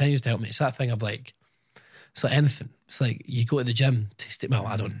it continues to help me. It's that thing of like, it's like anything. It's like you go to the gym to stay. Well,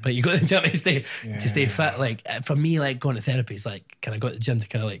 I don't, but you go to the gym to stay fit. Like for me, like going to therapy is like, can I go to the gym to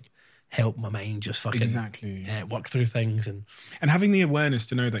kind of like help my mind just fucking work through things and having the awareness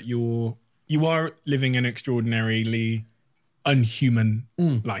to know that you are living an extraordinarily unhuman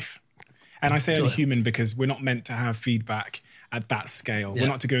life. And I say unhuman because we're not meant to have feedback at that scale. We're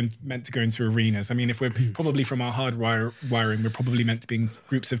not meant to go into arenas. I mean, if we're probably from our hard wiring, we're probably meant to be in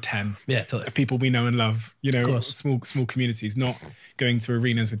groups of 10 of people we know and love, you know, small communities, not going to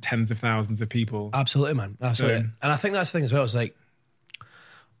arenas with tens of thousands of people. Absolutely, man. Absolutely. And I think that's the thing as well, is like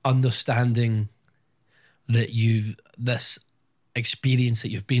understanding that this experience that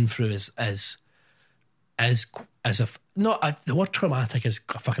you've been through the word traumatic is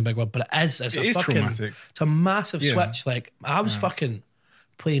a fucking big word, but it is traumatic. It's a massive switch. Like I was fucking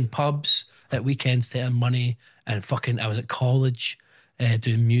playing pubs at weekends to earn money, and I was at college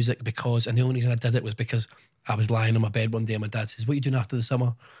doing music and the only reason I did it was because I was lying on my bed one day and my dad says, what are you doing after the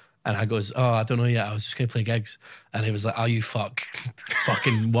summer? And I goes, oh, I don't know yet. I was just going to play gigs. And he was like, oh, you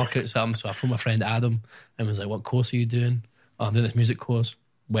fucking work out something. So I phoned my friend Adam and was like, what course are you doing? Oh, I'm doing this music course.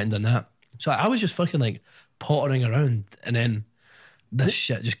 Went and done that. So I was just fucking like pottering around, and then this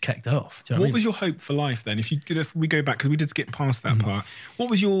shit just kicked off. Do you know what I mean? Was your hope for life then? If we go back, because we did skip past that part. What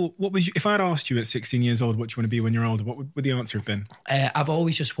was your? If I had asked you at 16 years old what you want to be when you're older, what would the answer have been? I've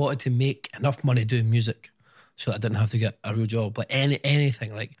always just wanted to make enough money doing music so that I didn't have to get a real job. Like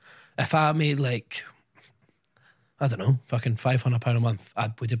anything. Like if I made like, I don't know, fucking £500 a month, I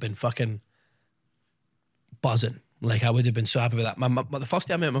would have been fucking buzzing. Like I would have been so happy with that. The first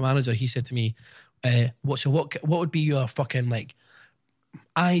day I met my manager, he said to me, what would be your fucking like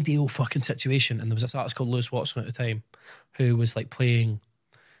ideal fucking situation? And there was this artist called Lewis Watson at the time who was like who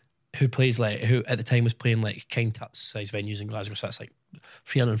at the time was playing like King Tut's size venues in Glasgow, so that's like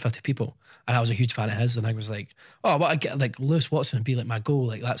 350 people. And I was a huge fan of his, and I was like, oh, what I get like Lewis Watson would be like my goal.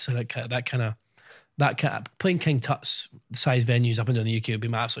 Like that's like that kind of playing King Tut's size venues up and down the UK would be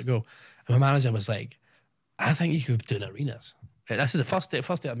my absolute goal. And my manager was like, I think you could be doing arenas. This is the first day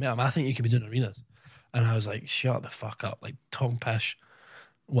I met him. I think you could be doing arenas. And I was like, shut the fuck up, like tongue pish,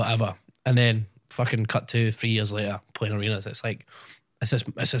 whatever. And then fucking cut to 3 years later playing arenas. It's like,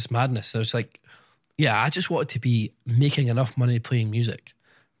 it's just madness. So it's like, yeah, I just wanted to be making enough money playing music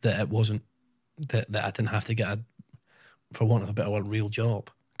that it wasn't, that I didn't have to get for want of a better word, real job.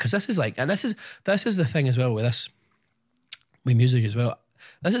 Because this is like, and this is the thing as well with music as well.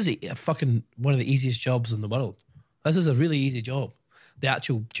 This is a fucking one of the easiest jobs in the world. This is a really easy job. The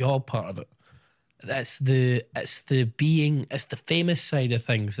actual job part of it. It's the famous side of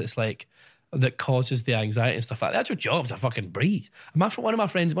things. It's like that causes the anxiety and stuff like that. The actual job's a fucking breeze. One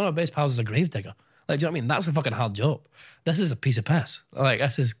of my best pals is a grave digger. Like, do you know what I mean? That's a fucking hard job. This is a piece of piss. Like,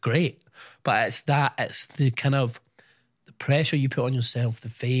 this is great. But it's the kind of the pressure you put on yourself, the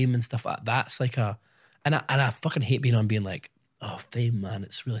fame and stuff like that. That's like and I fucking hate being like, oh, fame, man,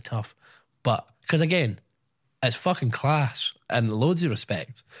 it's really tough. But, because again, it's fucking class and loads of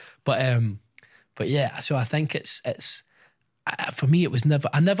respect. But yeah, so I think it's for me, it was never,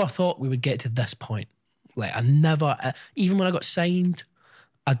 I never thought we would get to this point. Like, I never, even when I got signed,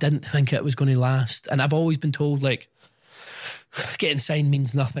 I didn't think it was going to last. And I've always been told, like, getting signed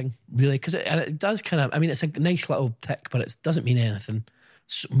means nothing, really. Because it does kind of, I mean, it's a nice little tick, but it doesn't mean anything.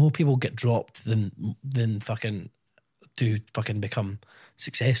 More people get dropped than fucking become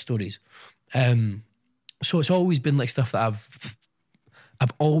success stories. So it's always been like stuff that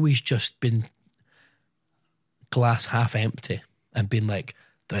I've always just been glass half empty and been like,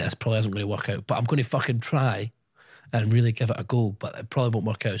 this probably isn't going to work out, but I'm going to fucking try and really give it a go, but it probably won't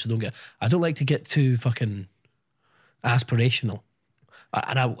work out. So I don't like to get too fucking aspirational.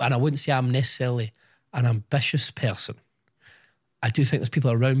 And I wouldn't say I'm necessarily an ambitious person. I do think there's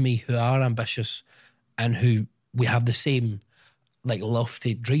people around me who are ambitious and who we have the same like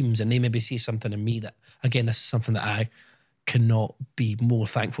lofty dreams, and they maybe see something in me that, again, this is something that I cannot be more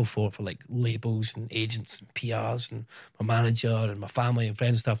thankful for like labels and agents and PRs and my manager and my family and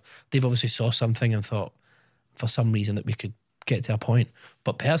friends and stuff. They've obviously saw something and thought for some reason that we could get to a point.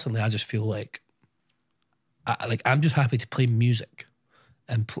 But personally, I just feel like I'm just happy to play music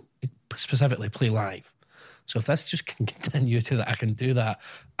and specifically play live. So if this just can continue to that, I can do that.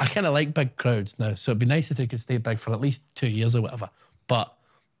 I kind of like big crowds now, so it'd be nice if they could stay big for at least 2 years or whatever. But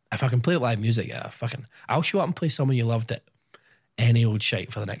if I can play live music, yeah, I'll show up and play Someone You Loved at any old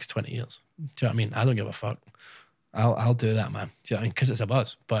shite for the next 20 years. Do you know what I mean? I don't give a fuck. I'll do that, man. Do you know what I mean? Because it's a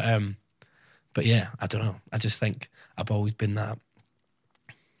buzz. But yeah, I don't know. I just think I've always been that.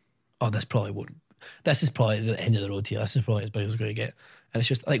 Oh, this is probably the end of the road here. This is probably as big as it's going to get. And it's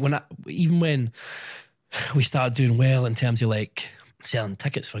just like even when we started doing well in terms of like selling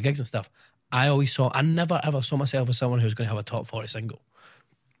tickets for gigs and stuff, I never ever saw myself as someone who's going to have a top 40 single.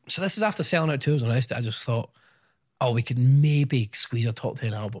 So this is after selling out tours and the rest of it. I just thought, oh, we could maybe squeeze a top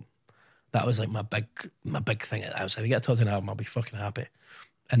 10 album. That was like my big thing. I was like, if we get a top 10 album, I'll be fucking happy.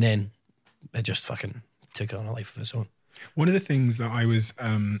 And then it just fucking took on a life of its own. One of the things that I was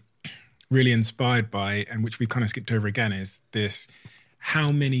really inspired by, and which we kind of skipped over again, is this,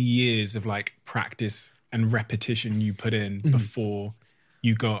 how many years of like practice and repetition you put in before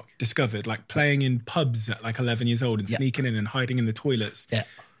you got discovered, like playing in pubs at like 11 years old and sneaking in and hiding in the toilets. Yeah.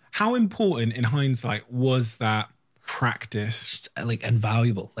 How important in hindsight was that practice? Like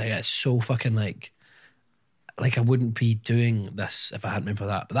invaluable. Like it's so fucking like I wouldn't be doing this if I hadn't been for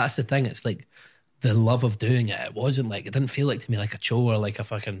that. But that's the thing. It's like the love of doing it. It wasn't like, it didn't feel like to me like a chore or like a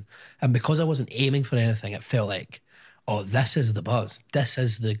fucking, and because I wasn't aiming for anything, it felt like, oh, this is the buzz. This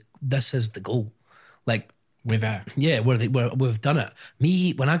is the goal. Like, we're there. Yeah, we've done it.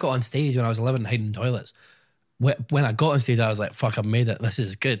 Me, when I got on stage when I was 11 hiding in toilets, when I got on stage, I was like, fuck, I've made it. This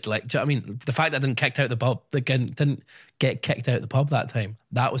is good. Like, do you know what I mean? The fact that I didn't kicked out the pub, didn't get kicked out the pub that time,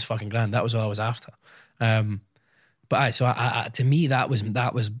 that was fucking grand. That was all I was after. But so to me, that was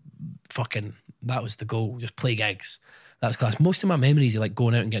the goal. Just play gigs. That was class. Most of my memories are like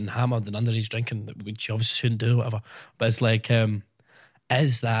going out and getting hammered and underage drinking, which you obviously shouldn't do or whatever. But it's like,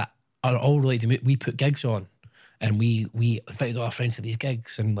 are all related to me. We put gigs on and we invited all our friends to these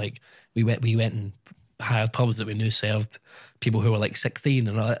gigs, and like we went and hired pubs that we knew served people who were like 16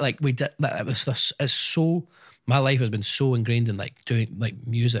 and all that. Like we did that. It's so, my life has been so ingrained in like doing like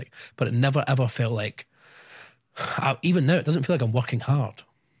music, but it never ever felt like, even now it doesn't feel like I'm working hard.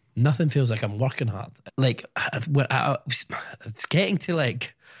 Nothing feels like I'm working hard. Like when I was getting to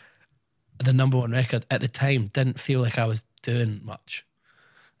like the number one record at the time, didn't feel like I was doing much.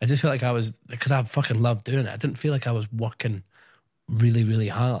 I just felt like I was, because I fucking loved doing it, I didn't feel like I was working really, really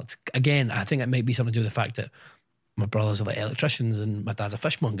hard. Again, I think it might be something to do with the fact that my brothers are like electricians and my dad's a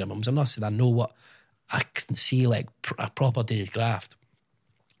fishmonger, mum's a nurse, and I know what I can see like a proper day's graft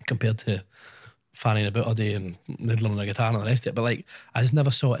compared to fanning about all day and niddling on a guitar and all the rest of it. But like, I just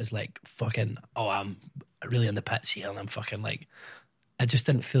never saw it as like fucking, oh, I'm really in the pits here and I'm fucking like, I just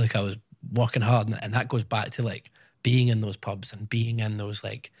didn't feel like I was working hard. And that goes back to like being in those pubs and being in those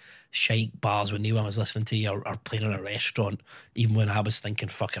like shite bars when Neil was listening to you, or playing in a restaurant, even when I was thinking,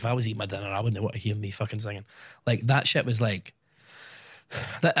 fuck, if I was eating my dinner, I wouldn't want to hear me fucking singing. Like that shit was like,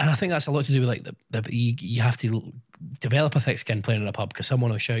 and I think that's a lot to do with like you have to develop a thick skin playing in a pub, because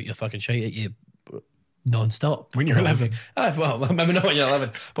someone will shout your fucking shite at you non-stop. When you're 11. Well, maybe not when you're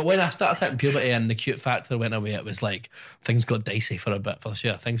 11. But when I started hitting puberty and the cute factor went away, it was like things got dicey for a bit, for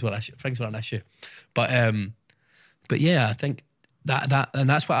sure. Things were an issue. But yeah, I think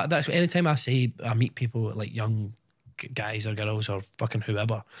that's what anytime I say I meet people like young guys or girls or fucking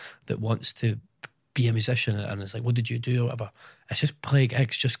whoever that wants to be a musician, and it's like, what did you do or whatever, it's just play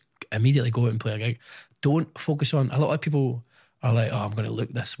gigs. Just immediately go out and play a gig. Don't focus on, a lot of people are like, oh, I'm going to look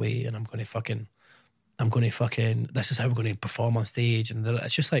this way and I'm going to fucking, this is how we're going to perform on stage. And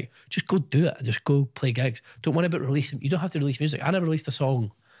it's just like, just go do it. Just go play gigs. Don't worry about releasing. You don't have to release music. I never released a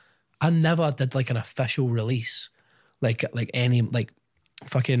song. I never did like an official release. Like any, like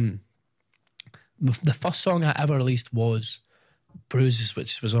fucking, the first song I ever released was Bruises,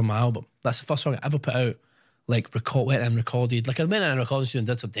 which was on my album. That's the first song I ever put out. Like went and recorded. Like I went in a recording studio and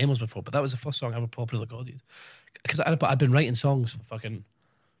did some demos before, but that was the first song I ever properly recorded. Because I'd been writing songs for fucking,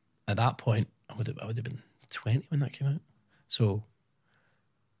 at that point, I would have been 20 when that came out. So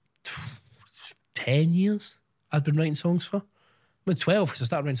 10 years I'd been writing songs for. I'm 12 because I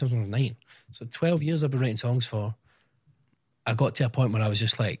started writing songs when I was 9. So 12 years I've been writing songs for. I got to a point where I was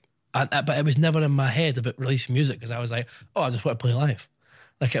just like, but it was never in my head about releasing music, because I was like, oh, I just want to play live.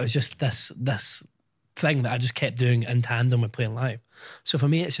 Like it was just this thing that I just kept doing in tandem with playing live. So for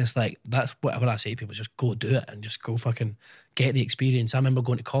me, it's just like, that's whatever I say to people, just go do it and just go fucking get the experience. I remember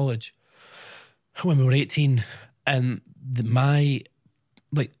going to college when we were 18, and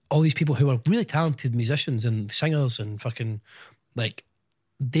like all these people who were really talented musicians and singers and fucking like,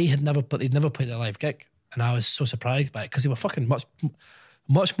 they'd never played a live gig. And I was so surprised by it, because they were fucking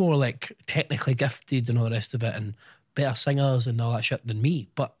much more like technically gifted and all the rest of it, and better singers and all that shit than me.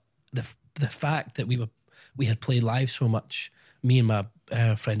 But the fact that we had played live so much, me and my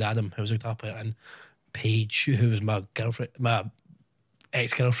friend Adam, who was a guitar player, and Paige, who was my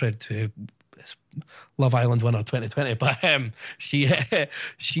ex-girlfriend, who is Love Island winner 2020, but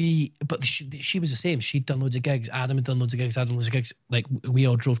she was the same. She'd done loads of gigs. Adam had done loads of gigs. I'd done loads of gigs. Like we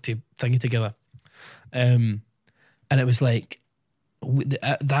all drove to Thingy together, and it was like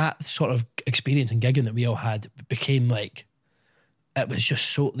that sort of experience and gigging that we all had became like, it was just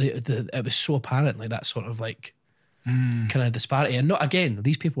so it was so apparent, like that sort of like kind of disparity. And not, again,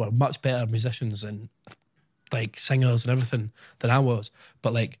 these people are much better musicians and like singers and everything than I was,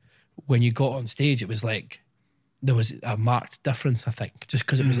 but like when you got on stage, it was like there was a marked difference, I think, just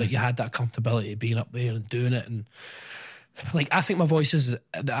because it was like you had that comfortability being up there and doing it. And like, I think my voice is,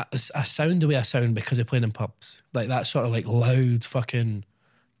 I sound the way I sound because of playing in pubs, like that sort of like loud fucking,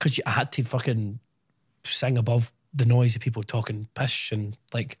 because I had to fucking sing above the noise of people talking pish and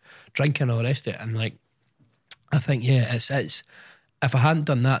like drinking and all the rest of it. And like, I think, yeah, it's if I hadn't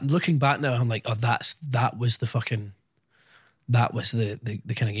done that, looking back now, I'm like, oh, that was the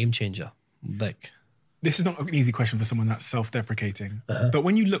kind of game changer. Like, this is not an easy question for someone that's self-deprecating. But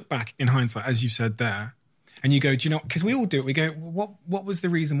when you look back in hindsight, as you said there, and you go, do you know, because we all do it, we go, what was the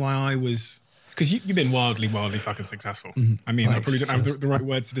reason why I was, because you've been wildly fucking successful. I mean, I probably don't have the right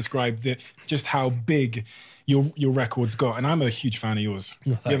words to describe just how big your records got. And I'm a huge fan of yours.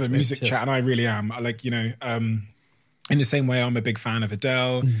 You have a music chat, and I really am. Like, you know, in the same way, I'm a big fan of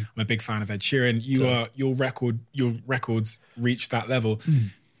Adele. I'm a big fan of Ed Sheeran. Your records reached that level.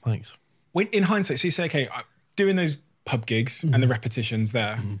 Thanks. When in hindsight, so you say, okay, doing those pub gigs and the repetitions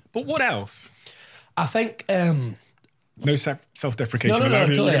there, but what else? I think no self-deprecation No, allowed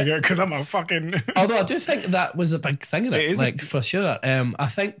totally. because I'm a fucking. Although I do think that was a big thing in it, is like for sure. I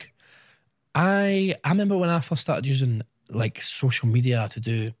think I remember when I first started using like social media to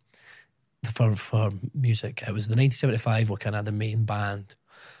do for music. It was the 1975 were kind of the main band,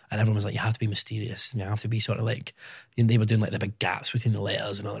 and everyone was like, you have to be mysterious and you have to be sort of like, and they were doing like the big gaps between the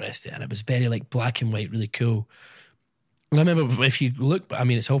letters and all the rest of it, and it was very like black and white, really cool. And I remember, if you look, I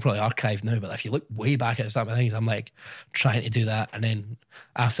mean, it's all probably archived now, but if you look way back at some of the things, I'm like trying to do that. And then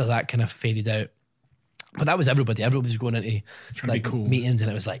after that kind of faded out. But that was everybody. Everybody was going into like cool meetings, and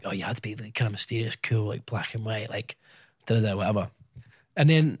it was like, oh, you had to be like kind of mysterious, cool, like black and white, like da-da-da, whatever. And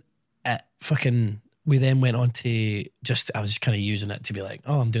then at fucking we then went on to I was just kind of using it to be like,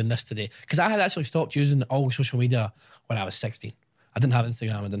 oh, I'm doing this today. Because I had actually stopped using all social media when I was 16. I didn't have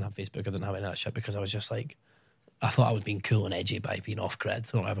Instagram, I didn't have Facebook, I didn't have any of that shit because I was just like, I thought I was being cool and edgy by being off grid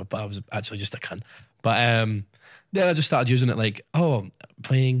or whatever, but I was actually just a cunt. But then I just started using it like, oh,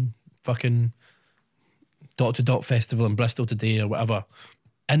 playing fucking Dot to Dot Festival in Bristol today or whatever.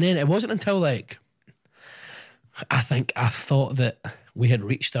 And then it wasn't until like, I thought that we had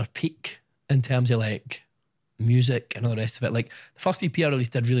reached our peak in terms of like music and all the rest of it. Like the first EP I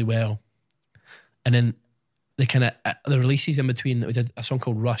released did really well. And then the releases in between, we did a song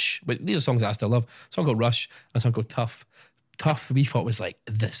called Rush. But these are songs that I still love. A song called Rush and a song called Tough. Tough, we thought was like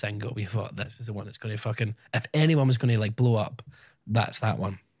the single. We thought this is the one that's going to fucking, if anyone was going to like blow up, that's that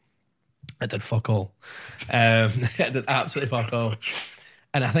one. It did fuck all. It did absolutely fuck all.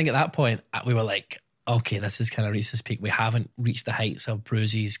 And I think at that point, we were like, okay, this has kind of reached this peak. We haven't reached the heights of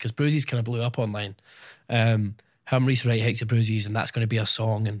Bruises, because Bruises kind of blew up online. Haven't reached the right heights of Bruises, and that's going to be a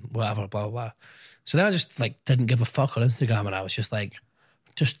song and whatever, blah, blah, blah. So then I just like didn't give a fuck on Instagram, and I was just like,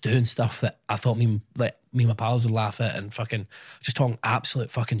 just doing stuff that I thought me and my pals would laugh at, and fucking just talking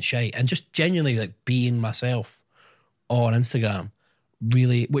absolute fucking shit, and just genuinely like being myself on Instagram,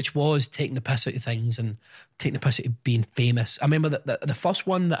 really, which was taking the piss out of things and taking the piss out of being famous. I remember that the first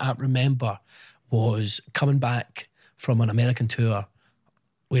one that I remember was coming back from an American tour.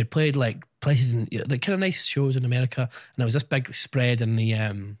 We had played like places in like kind of nice shows in America, and there was this big spread in the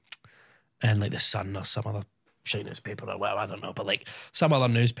and like the Sun or some other shit newspaper or whatever, I don't know, but like some other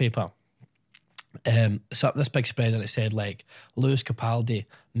newspaper. So this big spread, and it said like Lewis Capaldi,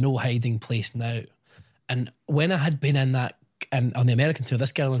 no hiding place now. And when I had been in that, and on the American tour,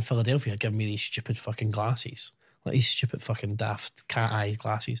 this girl in Philadelphia had given me these stupid fucking glasses, like these stupid fucking daft cat eye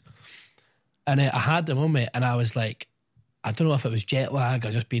glasses. And I had them on me, and I was like, I don't know if it was jet lag or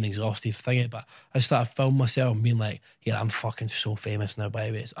just being exhausted thinking, but I started filming myself and being like, yeah, I'm fucking so famous now, by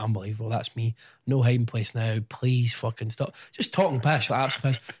the way. It's unbelievable. That's me. No hiding place now. Please fucking stop. Just talking piss, like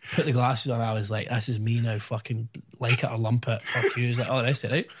absolute piss. Put the glasses on. I was like, this is me now. Fucking like it or lump it. Fuck you. Like, all the rest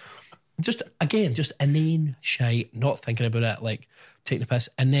of it, right? Just, again, just inane shite, not thinking about it, like taking the piss.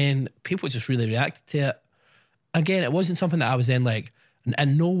 And then people just really reacted to it. Again, it wasn't something that I was then like,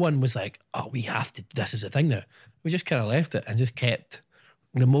 and no one was like, oh, we have to, this is a thing now. We just kind of left it and just kept,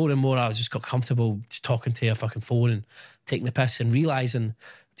 the more and more I was just got comfortable just talking to a fucking phone and taking the piss and realising, do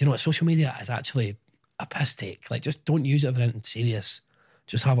you know what, social media is actually a piss take. Like, just don't use it for anything serious.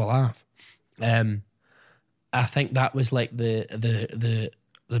 Just have a laugh. I think that was like the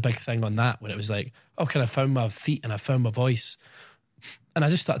big thing on that, where it was like, oh, kind of found my feet and I found my voice. And I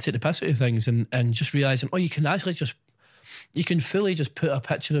just started taking the piss out of things and just realising, oh, you can actually just, you can fully just put a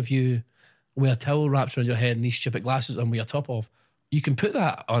picture of you with a towel wrapped around your head and these stupid glasses on with your top off. You can put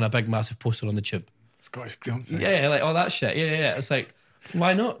that on a big massive poster on the tube. Scottish Beyonce. Yeah, like all that shit. Yeah. It's like,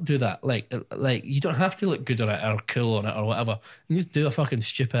 why not do that? Like you don't have to look good on it or cool on it or whatever. You just do a fucking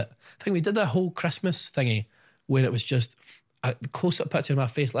stupid. I think we did a whole Christmas thingy where it was just a close-up picture of my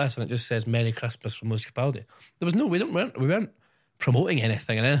face last, and it just says "Merry Christmas" from Lewis Capaldi. There was no, we weren't promoting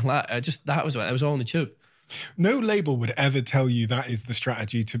anything and anything like that. It was all on the tube. No label would ever tell you that is the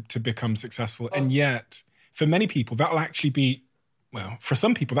strategy to become successful. And yet, for many people, that'll actually be, well, for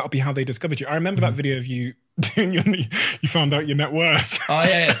some people, that'll be how they discovered you. I remember that video of you doing you found out your net worth. Oh,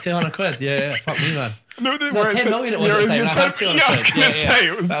 yeah, 200 quid. Yeah. Fuck me, man. No, 10 million it was at the time. I had 200 quid. I was going to say,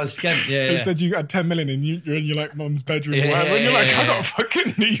 it was, that was skint. Yeah. They said you had 10 million and you're in your like mum's bedroom or whatever. And you're like, I got a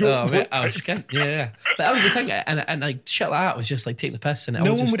fucking New York. Oh, mate, I was skint. Yeah. But that was the thing. And like shit like that was just like taking the piss. And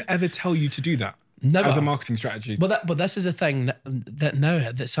no one would ever tell you to do that. Never. As a marketing strategy. But this is a thing that now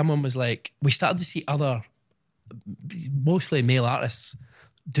that someone was like, we started to see other, mostly male artists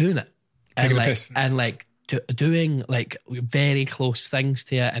doing it. Taking a piss. And like doing like very close things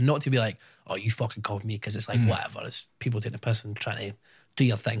to it, and not to be like, oh, you fucking called me, because it's like, whatever. It's people taking a piss and trying to do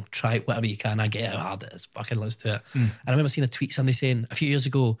your thing, try whatever you can. I get how hard it is. Fucking let's do it. And I remember seeing a tweet somebody saying a few years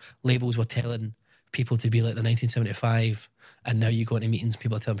ago, labels were telling people to be like the 1975, and now you go into meetings,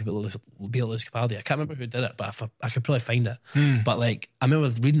 people are telling people to be like Lewis Capaldi. I can't remember who did it, but I could probably find it. But like, I remember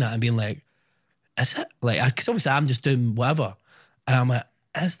reading that and being like, is it? Like, because obviously I'm just doing whatever, and I'm like,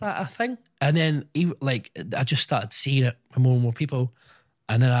 is that a thing? And then like, I just started seeing it with more and more people,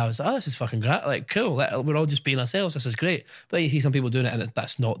 and then I was like, oh, this is fucking great. Like, cool. We're all just being ourselves. This is great. But then you see some people doing it, and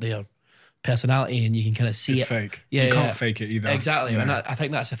that's not their personality, and you can kind of see it's it. Fake. Yeah, you can't fake it either. Exactly. No. And I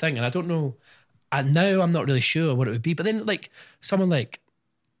think that's the thing. And I don't know. And now I'm not really sure what it would be. But then, like, someone like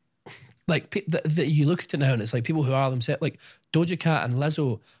you look at it now, and it's like people who are themselves. Like Doja Cat and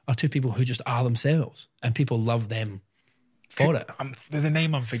Lizzo are two people who just are themselves, and people love them for it. There's a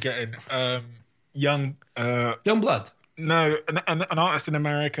name I'm forgetting. young Youngblood. no, an artist in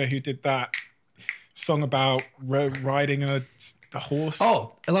America who did that song about riding a horse.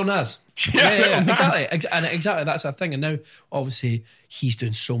 Oh, Lil Nas. Yeah, Exactly. That's our thing. And now, obviously, he's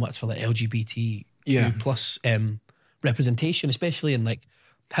doing so much for like LGBT plus representation, especially in like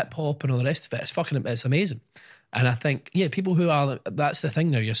hip hop and all the rest of it. It's amazing. And I think, people who are, that's the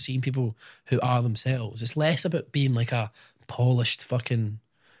thing now. You're seeing people who are themselves. It's less about being like a polished fucking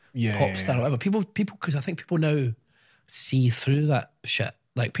pop star or whatever. People, because I think people now see through that shit.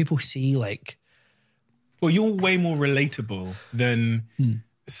 Like people see like. Well, you're way more relatable than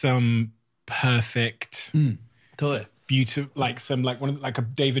some perfect, Totally. beautiful, like some like a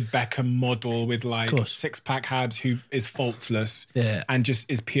David Beckham model with like 6-pack abs who is faultless, and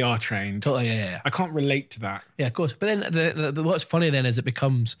just is PR trained. Totally, yeah. I can't relate to that. Yeah, of course. But then what's funny then is it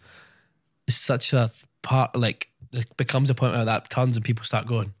becomes such a part, like it becomes a point where that tons of people start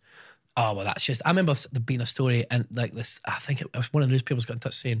going, oh well, that's just. I remember there being a story and like this. I think it was one of the newspapers got in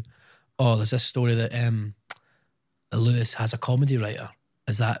touch saying, oh, there's this story that Lewis has a comedy writer.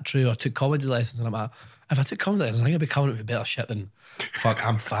 Is that true? Or took comedy lessons? And I'm like, if I took comedy lessons, I think I'd be coming up with better shit than fuck.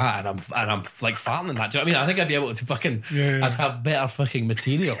 I'm fat and I'm like farting and that. Do you know what I mean? I think I'd be able to fucking. I'd have better fucking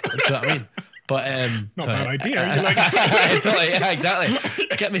material. Do you know what I mean? But not a bad idea. Totally, yeah, exactly.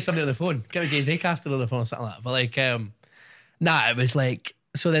 Get me somebody on the phone. Get me James Acaster on the phone or something like that. But like, it was like.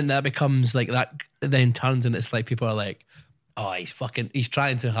 So then that becomes like that. Then turns and it's like people are like, oh, he's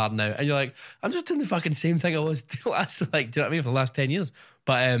trying too hard now. And you're like, I'm just doing the fucking same thing I was the last, like, do you know what I mean, for the last 10 years.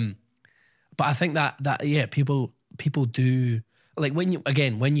 But I think that people do, like when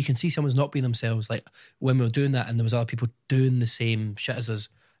you can see someone's not being themselves, like when we were doing that and there was other people doing the same shit as us,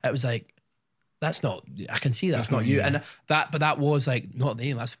 it was like, that's not, I can see that's not you. Yeah. And that was like, not the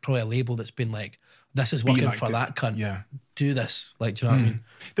name, that's probably a label that's been like, this is working like for that cunt. Yeah. Do this. Like, do you know what I mean?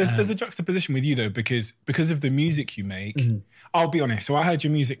 There's a juxtaposition with you though, because of the music you make. I'll be honest. So I heard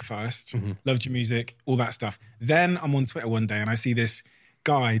your music first, loved your music, all that stuff. Then I'm on Twitter one day and I see this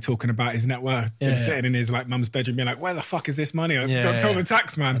guy talking about his net worth and sitting in his like mum's bedroom being like, where the fuck is this money? Don't tell the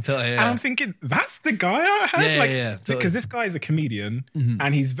tax man. And I'm thinking, that's the guy I heard? Because this guy is a comedian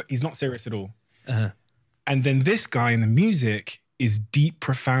and he's not serious at all. And then this guy in the music is deep,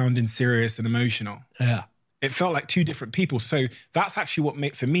 profound, and serious and emotional. Yeah. It felt like two different people. So that's actually what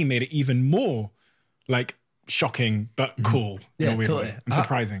made it even more like shocking, but cool in a weird way and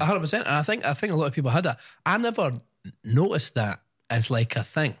surprising. 100%. And I think a lot of people had that. I never noticed that as like a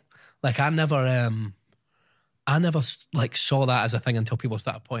thing. Like I never like saw that as a thing until people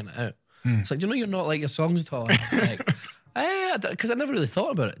started pointing it out. It's like, you're not like your songs at all. Like, because I never really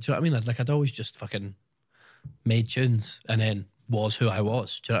thought about it. Do you know what I mean? I'd always just fucking made tunes and then was who I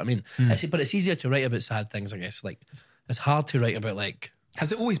was. Do you know what I mean? But it's easier to write about sad things, I guess. Like, it's hard to write about like...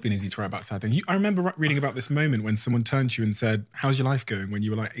 Has it always been easy to write about sad things? I remember reading about this moment when someone turned to you and said, how's your life going when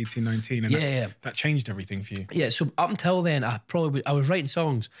you were like 18, 19? And that changed everything for you. Yeah, so up until then, I was writing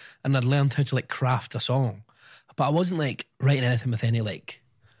songs and I'd learned how to like craft a song. But I wasn't like writing anything with any like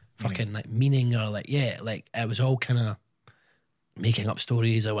fucking like meaning or like, like it was all kind of making up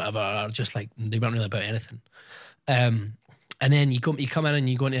stories or whatever, or just like, they weren't really about anything. And then you come in and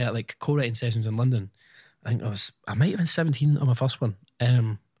you go into like co-writing sessions in London. I think I might have been 17 on my first one.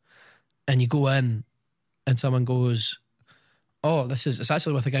 And you go in and someone goes, oh, it's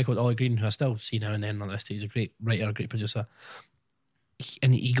actually with a guy called Ollie Green, who I still see now and then on the list. He's a great writer, a great producer.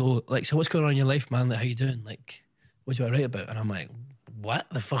 And you go, like, so what's going on in your life, man? Like, how you doing? Like, what do I write about? And I'm like, what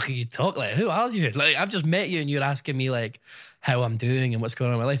the fuck are you talking? Like, who are you? Like, I've just met you and you're asking me like how I'm doing and what's going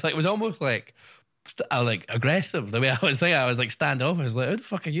on in my life. Like, it was almost like, I was like aggressive the way I was saying. I was like standoffish. I was like, who the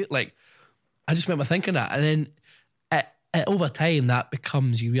fuck are you? Like, I just remember thinking that. And then over time, that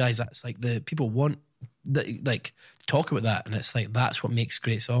becomes, you realise that's like the people want that, like, talk about that. And it's like, that's what makes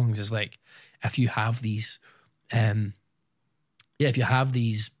great songs is like, if you have these, if you have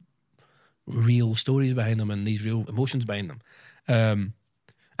these real stories behind them and these real emotions behind them. And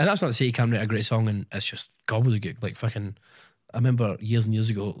that's not to say you can't write a great song and it's just gobbledygook. Like fucking, I remember years and years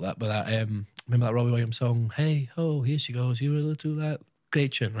ago remember that Robbie Williams song, Hey Ho, Here She Goes, You Really Do That.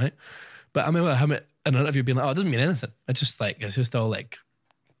 Great tune, right? But I remember him in an interview being like, oh, it doesn't mean anything. It's just all like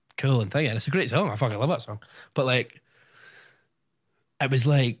cool and thing. And it's a great song. I fucking love that song. But like, it was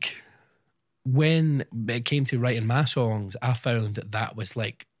like, when it came to writing my songs, I found that was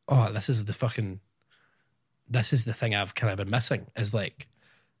like, oh, this is the thing I've kind of been missing. Is like,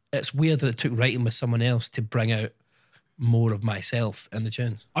 it's weird that it took writing with someone else to bring out more of myself in the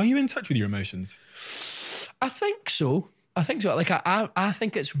tunes. Are you in touch with your emotions? I think so. Like I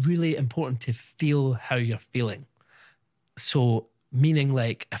think it's really important to feel how you're feeling. So Meaning,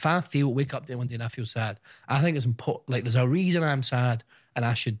 like, if I wake up one day and I feel sad, I think it's important. Like, there's a reason I'm sad, and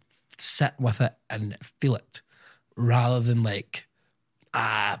I should sit with it and feel it, rather than like,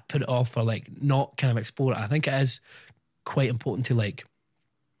 put it off or like not kind of explore it. I think it is quite important to like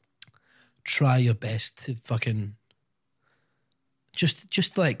try your best to fucking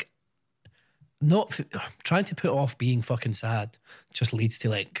just like not trying to put off being fucking sad just leads to,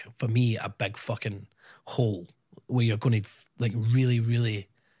 like, for me, a big fucking hole where you're going to like really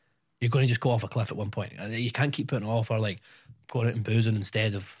you're going to just go off a cliff at one point. You can't keep putting it off or like going out and boozing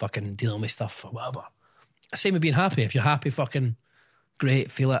instead of fucking dealing with stuff or whatever. Same with being happy. If you're happy, fucking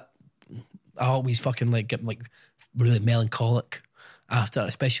great, feel it. I always fucking like get like really melancholic after,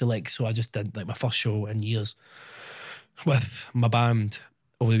 especially like, so I just did like my first show in years with my band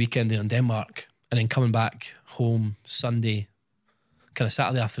over the weekend there in Denmark, and then coming back home Sunday, kind of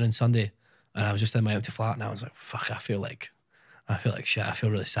Saturday afternoon, Sunday, and I was just in my empty flat and I was like, fuck, I feel like shit. I feel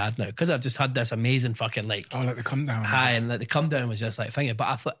really sad now because I've just had this amazing fucking like, like the come down high, and like the come down was just like thinking, but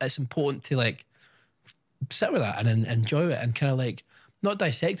I thought it's important to like sit with that and enjoy it and kind of like not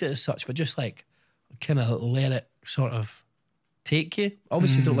dissect it as such, but just like kind of let it sort of take you.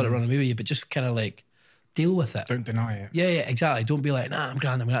 Obviously, don't let it run away with you, but just kind of like deal with it. Don't deny it. Yeah, exactly. Don't be like, nah, I'm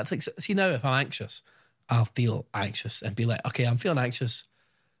grand. It's like, see, now if I'm anxious, I'll feel anxious and be like, okay, I'm feeling anxious.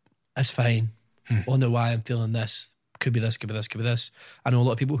 It's fine. Wonder why I'm feeling this. Could be this, could be this, could be this. I know a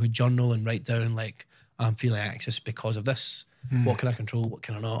lot of people who journal and write down like, I'm feeling anxious because of this. What can I control? What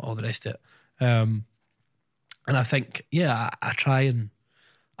can I not? All the rest of it. And I think, yeah, I try and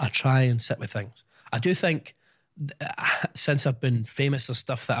sit with things. I do think since I've been famous, there's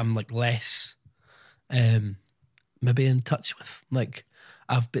stuff that I'm like less maybe in touch with. Like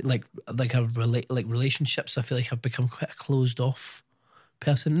I've been like relationships. I feel like I've become quite a closed off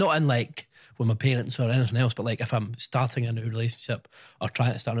person. Not in like with my parents or anything else, but like if I'm starting a new relationship or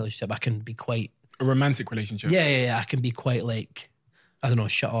trying to start a relationship, I can be quite a romantic relationship. Yeah. I can be quite like, I don't know,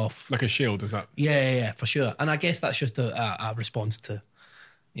 shut off. Like a shield, is that? Yeah, for sure. And I guess that's just a response to,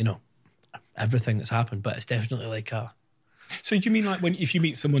 you know, everything that's happened. But it's definitely like a... So do you mean like if you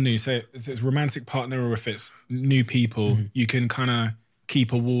meet someone new, say it's a romantic partner or if it's new people, you can kind of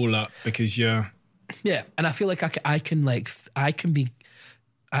keep a wall up because you're... Yeah, and I feel like I can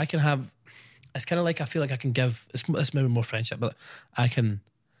have... It's kind of like I feel like I can give... It's maybe more friendship, but I can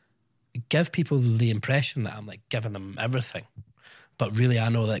give people the impression that I'm like giving them everything. But really, I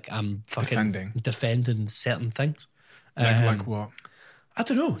know like I'm fucking defending certain things. Like what? I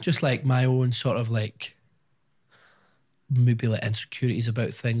don't know. Just like my own sort of like maybe like insecurities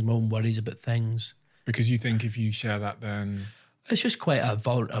about things, my own worries about things. Because you think if you share that, then it's just quite a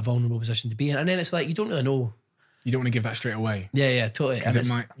vulnerable position to be in. And then it's like you don't really know. You don't want to give that straight away. Yeah, totally. Because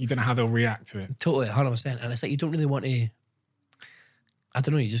you don't know how they'll react to it. Totally, 100%. And it's like you don't really want to. I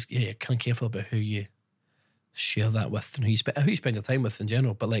don't know. You just you're kind of careful about who you share that with and who you spend your time with in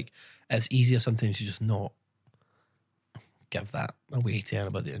general. But like it's easier sometimes to just not give that away to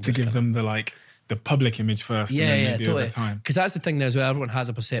anybody. To give them the public image first, and then maybe totally. over time. Because that's the thing now as well. Everyone has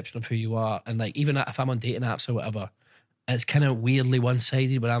a perception of who you are, and like even if I'm on dating apps or whatever, it's kind of weirdly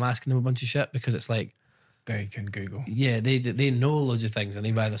one-sided when I'm asking them a bunch of shit because it's like they can Google. Yeah, they know loads of things and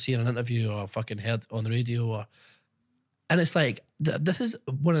they've either seen an interview or fucking heard on the radio and it's like this is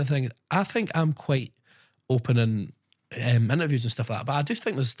one of the things. I think I'm quite open in interviews and stuff like that, but I do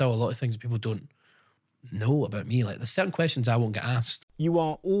think there's still a lot of things that people don't know about me. Like there's certain questions I won't get asked. You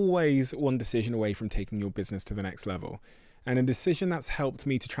are always one decision away from taking your business to the next level. And a decision that's helped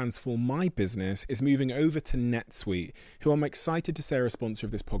me to transform my business is moving over to NetSuite, who I'm excited to say are a sponsor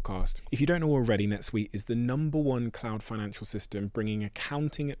of this podcast. If you don't know already, NetSuite is the #1 cloud financial system, bringing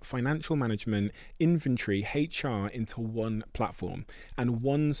accounting, financial management, inventory, HR into one platform and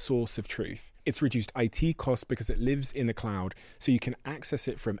one source of truth. It's reduced IT costs because it lives in the cloud, so you can access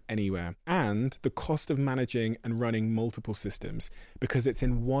it from anywhere. And the cost of managing and running multiple systems because it's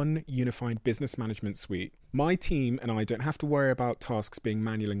in one unified business management suite. My team and I don't have to worry about tasks being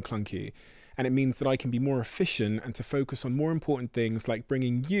manual and clunky. And it means that I can be more efficient and to focus on more important things like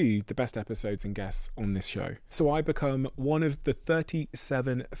bringing you the best episodes and guests on this show. So I become one of the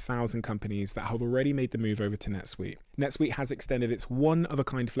 37,000 companies that have already made the move over to NetSuite. NetSuite has extended its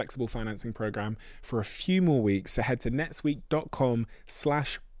one-of-a-kind flexible financing program for a few more weeks. So head to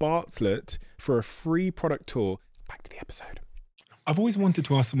netsuite.com/Bartlett for a free product tour. Back to the episode. I've always wanted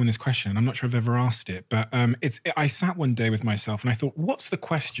to ask someone this question, and I'm not sure I've ever asked it, but I sat one day with myself and I thought, what's the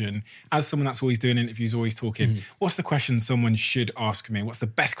question, as someone that's always doing interviews, always talking, what's the question someone should ask me? What's the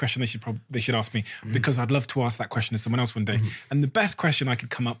best question they should ask me? Because I'd love to ask that question to someone else one day. And the best question I could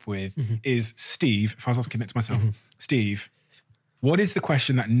come up with is, Steve, if I was asking it to myself, Steve, What is the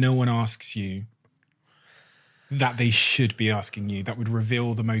question that no one asks you that they should be asking you that would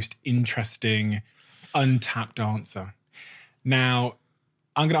reveal the most interesting, untapped answer? Now,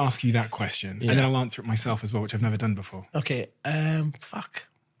 I'm going to ask you that question, and then I'll answer it myself as well, which I've never done before. Okay. Fuck.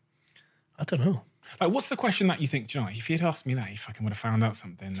 I don't know. Like, what's the question that you think, do you know, if you'd asked me that, you fucking would have found out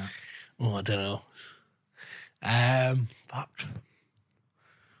something that... Oh, I don't know. Fuck.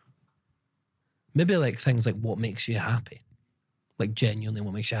 Maybe like things like what makes you happy. Like genuinely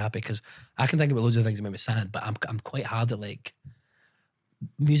what makes you happy. Because I can think about loads of things that make me sad, but I'm quite hard at like...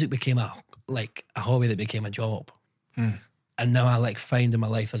 Music became a hobby that became a job. And now I like find in my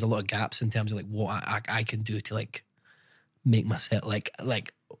life there's a lot of gaps in terms of like what I can do to like make myself like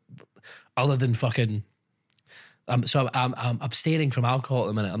other than fucking I'm abstaining from alcohol at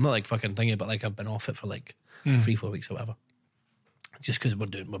the minute. I'm not like fucking thinking, but like I've been off it for like 3-4 weeks or whatever. Just because we're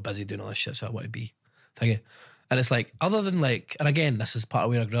busy doing all this shit, so I want to be thinking. And it's like, other than like, and again, this is part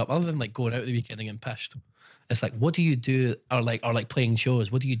of where I grew up, other than like going out the weekend and getting pissed, it's like, what do you do, or like playing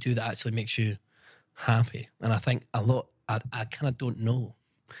shows, what do you do that actually makes you happy? And I think a lot, I kind of don't know.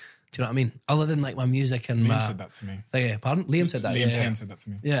 Do you know what I mean? Other than like my music and Liam said that to me. Pardon? Liam said that. Liam Payne said that to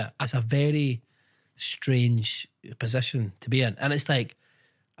me. Yeah, it's a very strange position to be in, and it's like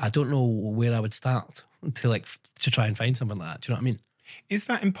I don't know where I would start to try and find something like that. Do you know what I mean? Is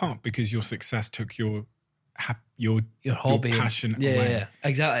that in part because your success took your hobby, your passion yeah, away? Yeah,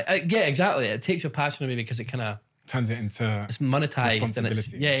 exactly. Yeah, exactly. It takes your passion away because it kind of turns it into it's monetized and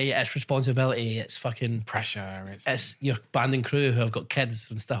it's it's responsibility. It's fucking pressure. It's your band and crew who have got kids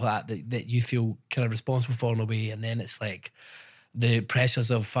and stuff like that you feel kind of responsible for in a way, and then it's like the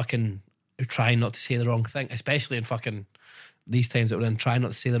pressures of fucking trying not to say the wrong thing, especially in fucking these times that we're in, trying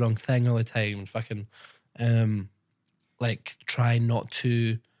not to say the wrong thing all the time, and fucking like trying not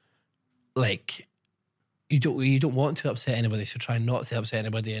to like you don't want to upset anybody, so try not to upset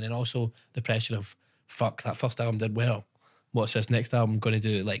anybody, and then also the pressure of fuck, that first album did well, what's this next album going to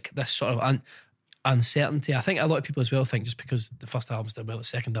do? Like this sort of uncertainty. I think a lot of people as well think just because the first album's did well, the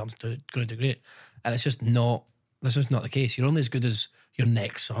second album's going to do great, and it's just not. This is not the case. You're only as good as your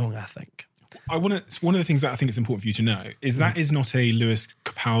next song, I think. One of the things that I think is important for you to know is that is not a Lewis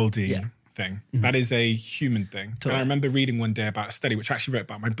Capaldi thing. That is a human thing. Totally. And I remember reading one day about a study, which I actually wrote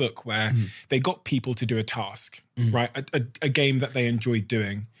about in my book, where they got people to do a task, right? A game that they enjoyed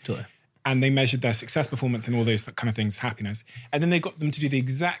doing. Totally. And they measured their success, performance, and all those kind of things, happiness. And then they got them to do the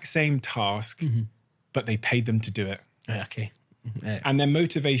exact same task, but they paid them to do it. Right, okay. And their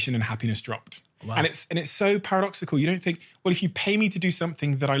motivation and happiness dropped. Wow. And it's so paradoxical. You don't think, well, if you pay me to do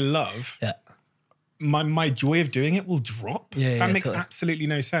something that I love, my joy of doing it will drop. That makes absolutely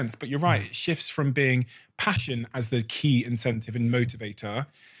no sense. But you're right. It shifts from being passion as the key incentive and motivator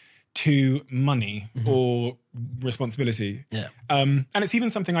to money or responsibility. And it's even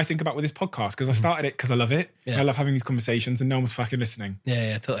something I think about with this podcast, because I started it because I love it. I love having these conversations and no one's fucking listening.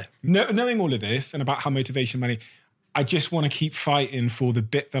 Totally. Knowing all of this and about how motivation, money, I just want to keep fighting for the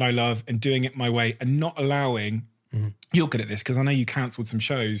bit that I love and doing it my way and not allowing, you're good at this because I know you cancelled some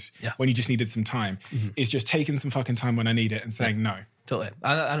shows when you just needed some time. It's just taking some fucking time when I need it and saying no. Totally.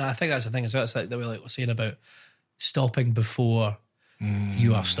 And I think that's the thing as well. It's like that we're saying about stopping before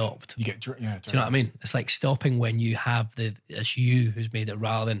you are stopped. You get, do you know what I mean? It's like stopping when you have it's you who's made it,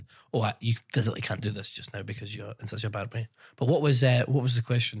 rather than you physically can't do this just now because you're in such a bad way. But what was the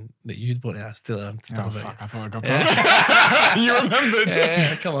question that you'd want to ask to start about? Fuck, I thought I got that. You remembered?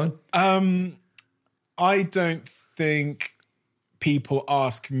 Yeah, come on. I don't think people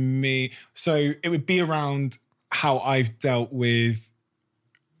ask me. So it would be around how I've dealt with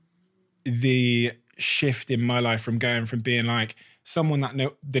the shift in my life from going from being like someone that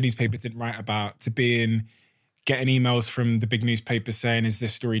the newspapers didn't write about to getting emails from the big newspapers saying, is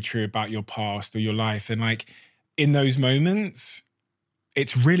this story true about your past or your life? And like in those moments,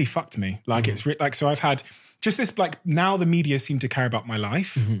 it's really fucked me. Like it's like, so I've had just this, like now the media seem to care about my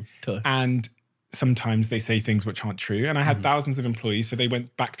life Totally. and sometimes they say things which aren't true. And I had thousands of employees. So they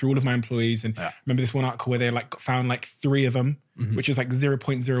went back through all of my employees and remember this one article where they like found like 3 of them, which is like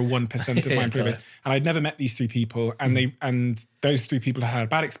 0.01% of my employees. And I'd never met these 3 people. And those 3 people had a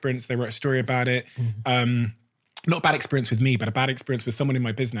bad experience. They wrote a story about it. Not a bad experience with me, but a bad experience with someone in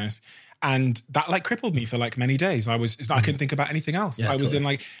my business. And that like crippled me for like many days. I couldn't think about anything else. I was in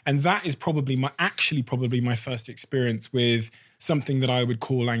like, and that is probably my first experience with something that I would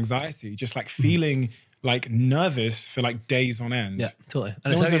call anxiety, just like feeling like nervous for like days on end. Yeah, totally. And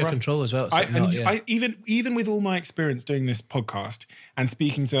No it's one's out of your ever- control as well. It's I, like not, yeah. I even with all my experience doing this podcast and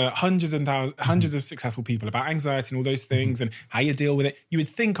speaking to hundreds of successful people about anxiety and all those things and how you deal with it, you would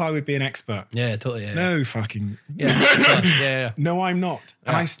think I would be an expert. Yeah, totally. Yeah. No fucking. Yeah. No, I'm not,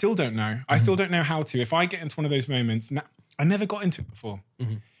 and I still don't know. I still don't know how to. If I get into one of those moments, I never got into it before.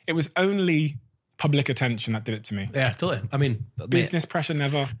 It was only public attention that did it to me. Yeah, totally. I mean, Business pressure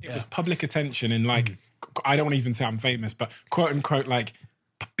never. It was public attention and like I don't want to even say I'm famous, but quote unquote like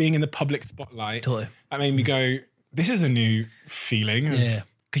being in the public spotlight. Totally. That made me go, this is a new feeling. Of, yeah,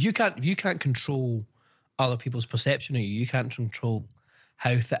 because you can't control other people's perception of you. You can't control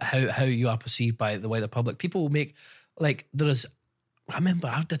how you are perceived by the wider public. People will make like I remember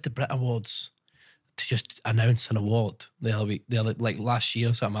I did the Brit Awards to just announce an award the other like last year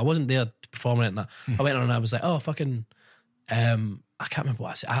or something. I wasn't there performing it and that. I went on and I was like, oh fucking I can't remember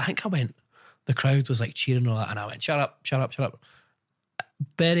what I said. I think I went, the crowd was like cheering and all that, and I went, shut up.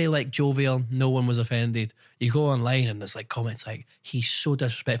 Very like jovial, no one was offended. You go online and there's like comments like, he's so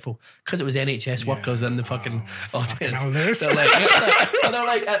disrespectful, because it was NHS workers in the fucking audience. They're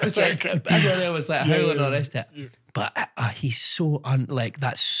like, it was like everyone there was like howling and all the rest of it. But he's so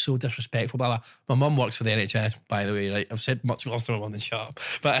that's so disrespectful. Blah, blah. My mum works for the NHS, by the way. Right, I've said much worse to my mum than shut up.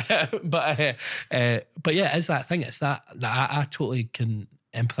 But yeah, it's that thing. It's that I totally can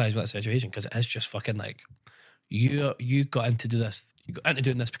empathise with that situation, because it is just fucking like you got into do this. You got into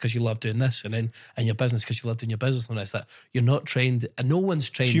doing this because you love doing this, and then in your business because you love doing your business and this. That you're not trained, and no one's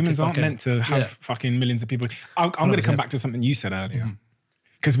trained. Humans to aren't meant to have fucking millions of people. I'm going to come back to something you said earlier,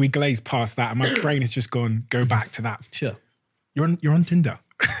 because we glazed past that, and my brain has just go back to that. Sure. You're on Tinder.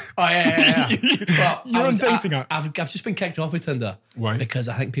 Oh yeah. Well, You're on dating app. I've just been kicked off of Tinder. Why? Because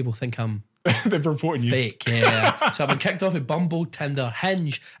I think people think I'm They're reporting you. fake. Yeah. So I've been kicked off of Bumble, Tinder,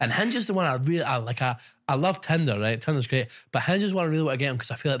 Hinge, and Hinge is the one I love Tinder, right? Tinder's great, but Hinge is one I really want to get on, because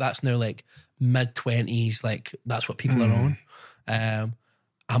I feel like that's now like mid-20s, like that's what people are on.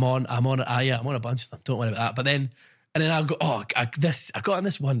 I'm on a bunch of them. Don't worry about that. But then. And then I'll go, I got on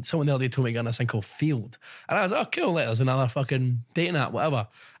this one. Someone the other day told me to get on this thing called Field. And I was like, oh, cool, there's another fucking dating app, whatever.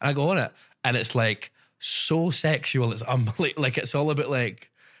 And I go on it, and it's like so sexual. It's like it's all about like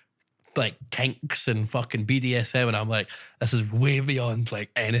kinks and fucking BDSM. And I'm like, this is way beyond like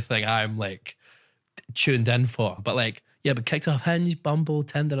anything I'm like tuned in for. But like, yeah, but kicked off Hinge, Bumble,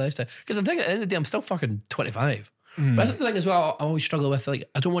 Tinder, all this stuff. Because I'm thinking at the end of the day, I'm still fucking 25. But that's the thing as well, I always struggle with. Like,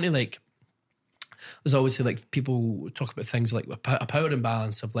 I don't want to like, there's always like people talk about things like a power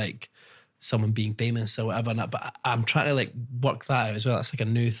imbalance of like someone being famous or whatever, and that, but I'm trying to like work that out as well. It's like a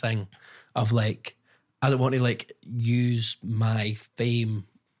new thing of like, I don't want to like use my fame,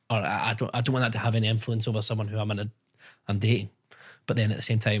 or I don't want that to have any influence over someone who I'm dating. But then at the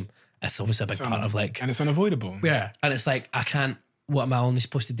same time, it's obviously a big part of like, and it's unavoidable. yeah, and it's like what am I only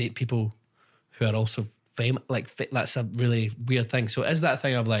supposed to date people who are also famous? Like that's a really weird thing. So is that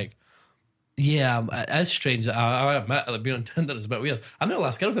thing of like, yeah, it's strange. I admit that being on Tinder is a bit weird. I know the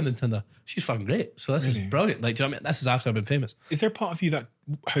last girlfriend on Tinder. She's fucking great. So this is brilliant. Like, do you know what I mean? This is after I've been famous. Is there a part of you that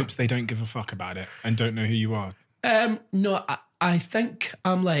hopes they don't give a fuck about it and don't know who you are? No, I think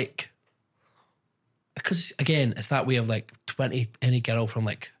I'm like, because again, it's that way of like any girl from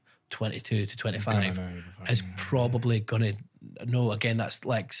like 22 to 25 is probably gonna know. Again, that's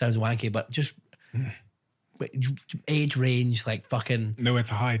like sounds wanky, but just. Age range, like fucking nowhere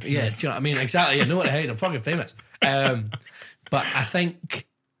to hide. Yeah, do you know what I mean? Exactly. Yeah, nowhere to hide. I'm fucking famous. But I think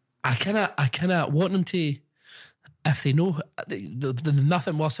I kind of want them to, if they know, there's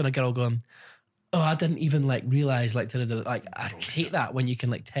nothing worse than a girl going, oh, I didn't even like realize like I hate that when you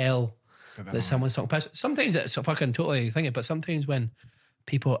can like tell that someone's talking piss. Sometimes it's fucking totally thinking, but sometimes when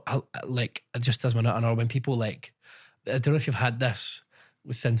people like it just does my nut, or when people like, I don't know if you've had this.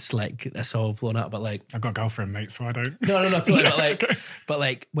 Since like it's all blown up, but like I've got a girlfriend, mate, so I don't. No, totally. but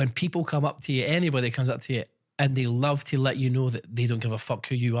like when people come up to you, anybody comes up to you, and they love to let you know that they don't give a fuck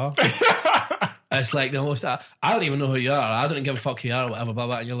who you are. It's like the most. I don't even know who you are. I don't give a fuck who you are, or whatever, blah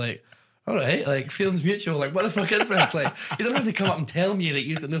blah. And you're like, all right, like feelings mutual. Like what the fuck is this? Like you don't have to come up and tell me that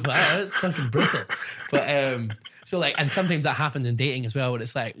you don't know who I am. It's fucking brutal. But so like, and sometimes that happens in dating as well, where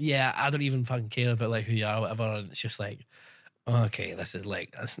it's like, yeah, I don't even fucking care about like who you are, or whatever, and it's just like. Okay, this is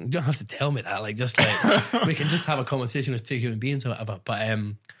like, you don't have to tell me that. Like, just like, we can just have a conversation as two human beings or whatever. But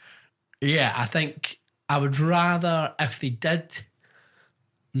yeah, I think I would rather, if they did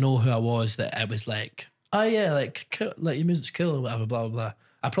know who I was, that it was like, oh yeah, like, cool, like your music's cool or whatever, blah, blah, blah.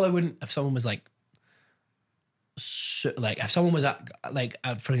 I probably wouldn't, if someone was like, if someone was at, like,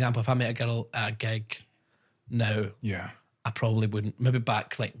 for example, if I met a girl at a gig now, yeah, I probably wouldn't. Maybe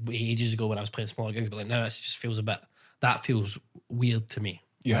back like ages ago when I was playing smaller gigs, but like now it just feels that feels weird to me.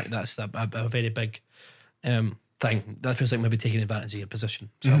 Yeah. Like that's a very big thing. That feels like maybe taking advantage of your position.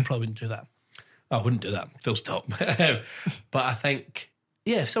 So I probably wouldn't do that. I wouldn't do that. Full stop. But I think,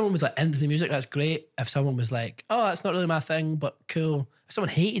 if someone was like into the music, that's great. If someone was like, oh, that's not really my thing, but cool. If someone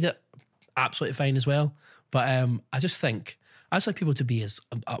hated it, absolutely fine as well. But I just like people to be as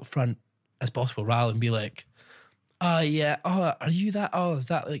upfront as possible rather than be like, are you that? Oh, is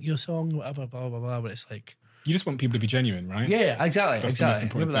that like your song? Whatever, blah, blah, blah. But it's like, You just want people to be genuine, right? yeah, exactly. That's the most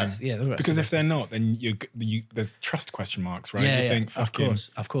important thing. Because Because if they're not, then there's trust question marks, right? You think, of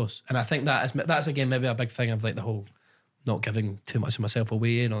course. And I think that's again maybe a big thing of like the whole not giving too much of myself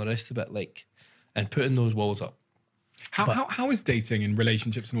away and all the rest of it, like, and putting those walls up. How is dating and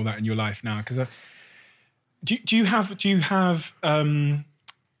relationships and all that in your life now? Because do you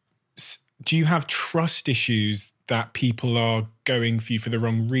have trust issues that people are going for you for the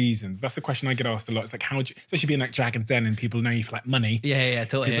wrong reasons? That's the question I get asked a lot. It's like, especially being like Jag and Zen and people know you for like money. Yeah,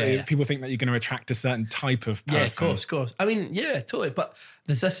 totally. People think that you're going to attract a certain type of person. Yeah, of course. I mean, yeah, totally. But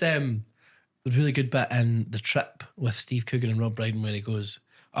there's this really good bit in The Trip with Steve Coogan and Rob Brydon where he goes,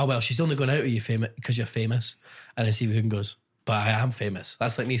 oh, well, she's only going out with you because you're famous. And then Steve Coogan goes, but I am famous.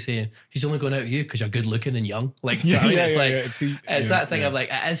 That's like me saying, she's only going out with you because you're good looking and young. Like, it's that thing of like,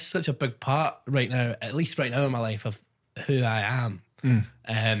 it is such a big part right now, at least right now in my life, of who I am,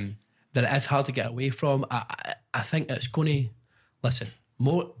 that it is hard to get away from. I think it's going to, listen,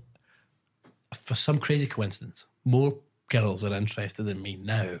 for some crazy coincidence, more girls are interested in me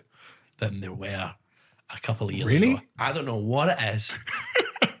now than there were a couple of years ago. I don't know what it is.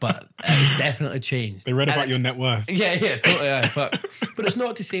 But it's definitely changed. They read about your net worth. Yeah, totally. But it's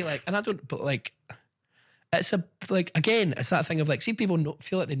not to say like, and I don't, but like, it's again, it's that thing of like, see people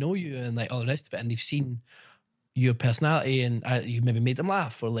feel like they know you and like all the rest of it, and they've seen your personality and you maybe made them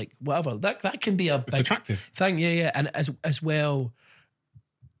laugh or like whatever. That can be it's attractive thing. Yeah. And as well,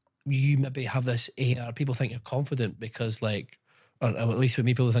 you maybe have this air, people think you're confident because like, or at least with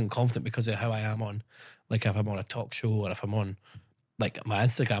me, people think confident because of how I am on, like if I'm on a talk show or if I'm on like my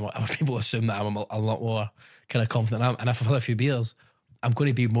Instagram, whatever, people assume that I'm a lot more kind of confident. And if I've had a few beers, I'm going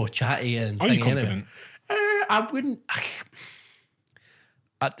to be more chatty. And are you confident? Anyway.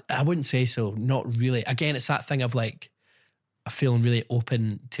 I wouldn't say so. Not really. Again, it's that thing of like feeling really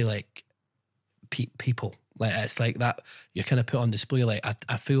open to like people. Like it's like that you're kind of put on display. Like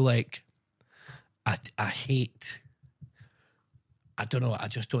I feel like I hate. I don't know. I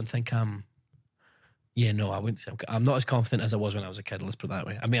just don't think I'm. Yeah, no, I wouldn't say I'm not as confident as I was when I was a kid. Let's put it that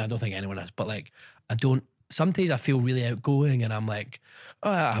way. I mean, I don't think anyone is, but like, I don't. Some days I feel really outgoing and I'm like,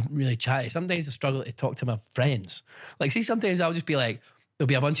 oh, I'm really chatty. Some days I struggle to talk to my friends. Like, see, sometimes I'll just be like, there'll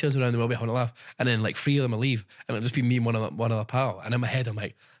be a bunch of us around the world, we'll be having a laugh, and then like 3 of them will leave, and it'll just be me and one other pal. And in my head, I'm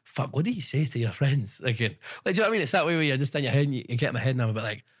like, fuck, what do you say to your friends again? Like, do you know what I mean? It's that way where you're just in your head and you get in my head and I'm a bit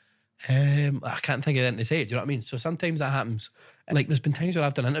like, I can't think of anything to say. Do you know what I mean? So sometimes that happens. And like, there's been times where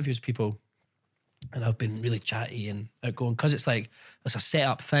I've done interviews with people and I've been really chatty and outgoing because it's like, it's a set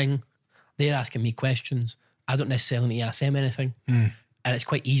up thing. They're asking me questions. I don't necessarily need to ask them anything. And it's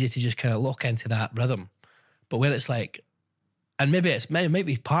quite easy to just kind of lock into that rhythm. But when it's like, and maybe it might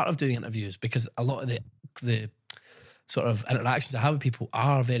be part of doing interviews because a lot of the sort of interactions I have with people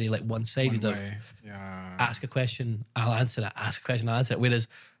are very like one-sided. Ask a question, I'll answer it. Ask a question, I'll answer it. Whereas,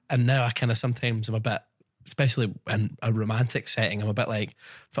 and now I kind of sometimes I'm a bit, especially in a romantic setting, I'm a bit like,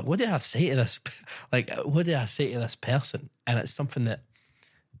 fuck, what did I say to this? Like, what did I say to this person? And it's something that,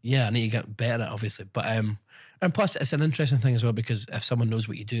 I need to get better at, obviously. But and plus, it's an interesting thing as well because if someone knows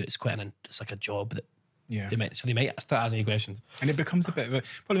what you do, it's it's like a job that they might start asking you questions. And it becomes a bit of a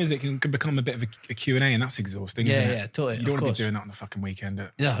problem. Is it can become a bit of a Q&A, and that's exhausting. Isn't it? Yeah, totally. You don't want to be doing that on the fucking weekend.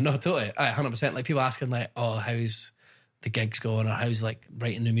 No, totally. 100%. Like people asking, like, oh, how's the gigs going, or how's like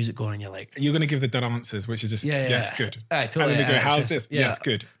writing new music going, and you're like, you're going to give the dead answers, which are just yes, good. Totally. And then they go, how's this? Yes,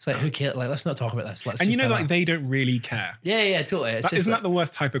 good. It's like, who cares? Like, let's not talk about this. And you know, like they don't really care. Yeah, totally. Isn't that the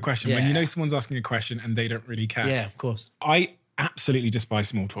worst type of question when you know someone's asking a question and they don't really care? Yeah, of course. I absolutely despise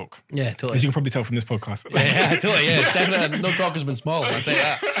small talk. Yeah, totally. As you can probably tell from this podcast. Yeah, totally. Yeah, definitely. No talk has been small. I'll tell you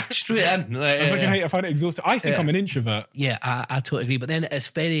that. Straight in. Like, I find it exhausting. I think I'm an introvert. Yeah, I totally agree. But then it's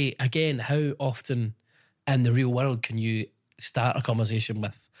very, again, how often in the real world can you start a conversation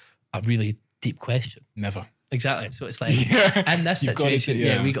with a really deep question? Never. Exactly. So it's like, in this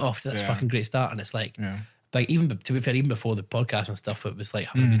situation, we got off to this fucking great start, and it's like, like even to be fair, even before the podcast and stuff, it was like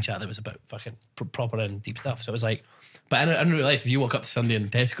having a chat that was about fucking proper and deep stuff. So it was like, but in real life, if you walk up to Sunday in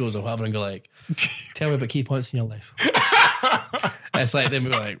Tesco's or whatever and go like, tell me about key points in your life. It's like, then we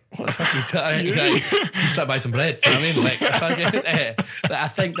were like, what the fuck are you talking about? You start buy some bread. You know what I mean? Like, I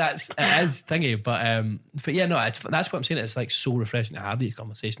think it is thingy. But yeah, no, that's what I'm saying. It's like so refreshing to have these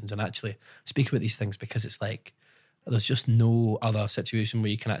conversations and actually speak about these things, because it's like, there's just no other situation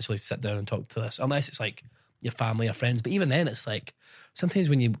where you can actually sit down and talk to this, unless it's like your family or friends. But even then, it's like, sometimes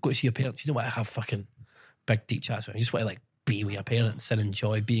when you go to see your parents, you don't want to have fucking big deep chats with them. You just want to like be with your parents and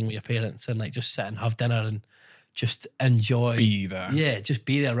enjoy being with your parents and like just sit and have dinner and just enjoy. Be there. Yeah, just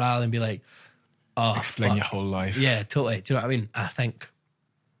be there rather than be like, oh, explain fuck. your whole life. Yeah, totally. Do you know what I mean? I think,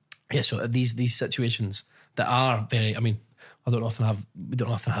 yeah, so these situations that are very, I mean, we don't often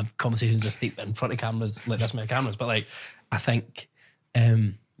have conversations just deep in front of cameras like this many cameras, but like, I think,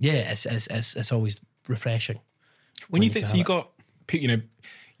 yeah, it's always refreshing. When you think, so you got, you know,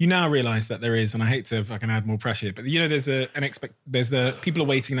 you now realise that there is, and I hate to fucking add more pressure, but you know, there's the people are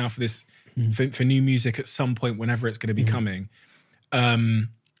waiting now for this, for new music at some point, whenever it's going to be coming. How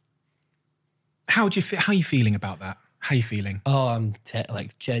are you feeling about that? How are you feeling? Oh, I'm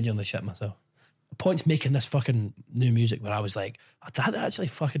like genuinely shit myself. Points making this fucking new music where I was like, I didn't actually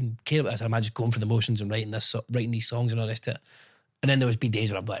fucking care about this. I'm just going for the motions and writing these songs and all this shit. And then there would be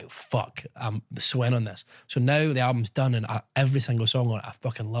days where I'm like, fuck, I'm sweating on this. So now the album's done and every single song on it I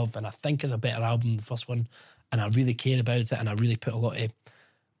fucking love, and I think it's a better album than the first one, and I really care about it, and I really put a lot of,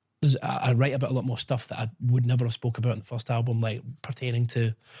 I write about a lot more stuff that I would never have spoke about in the first album, like pertaining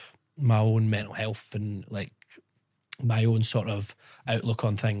to my own mental health and like my own sort of outlook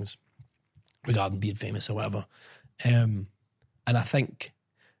on things regarding being famous or whatever. And I think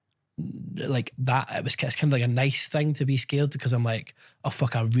like that, it's kind of like a nice thing to be scared, because I'm like, oh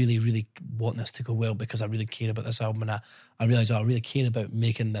fuck, I really, really want this to go well because I really care about this album, and I realise I really care about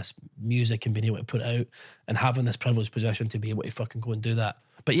making this music and being able to put it out and having this privileged position to be able to fucking go and do that.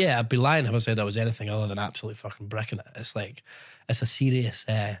 But yeah, I'd be lying if I said I was anything other than absolutely fucking bricking it. It's like, it's a serious,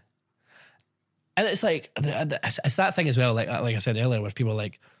 and it's like, it's that thing as well, like I said earlier, where people are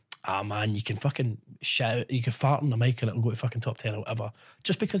like, oh man, you can fucking shout, you can fart on the mic and it'll go to fucking top 10 or whatever.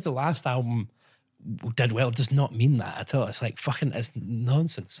 Just because the last album did well does not mean that at all. It's like fucking, it's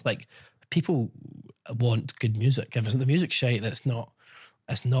nonsense. Like, people want good music. If the music's shite, then it's not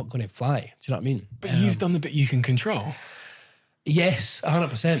going to fly. Do you know what I mean? But you've done the bit you can control. Yes,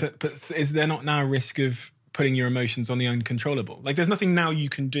 100%. So, but is there not now a risk of putting your emotions on the uncontrollable? Like, there's nothing now you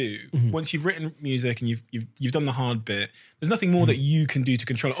can do. Once you've written music and you've done the hard bit, there's nothing more that you can do to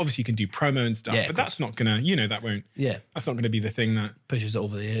control it. Obviously you can do promo and stuff, but that's not gonna, that won't, that's not gonna be the thing that pushes it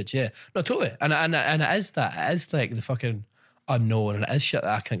over the edge. Yeah, no, totally. And it is that, it is like the fucking unknown, and it is shit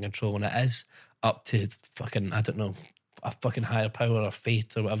that I can't control, and it is up to fucking, I don't know, a fucking higher power or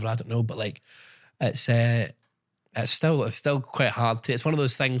fate or whatever, I don't know, but like, it's still quite hard to. It's one of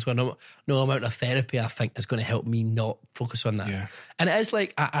those things where no amount of therapy I think is going to help me not focus on that. Yeah. And it is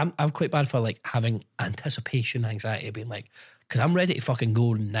like I'm quite bad for like having anticipation anxiety, being like, because I'm ready to fucking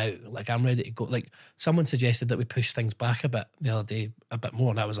go now. Like, I'm ready to go. Like, someone suggested that we push things back a bit the other day, a bit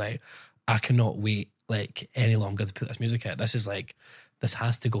more, and I was like, I cannot wait like any longer to put this music out. This is like, this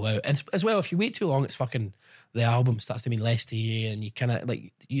has to go out. And as well, if you wait too long, it's fucking, the album starts to mean less to you, and you kind of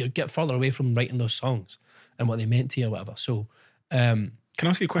like, you get further away from writing those songs and what they meant to you or whatever. So, can I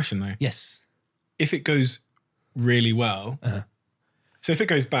ask you a question though? Yes. If it goes really well, so if it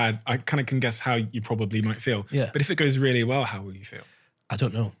goes bad, I kind of can guess how you probably might feel. Yeah. But if it goes really well, how will you feel? I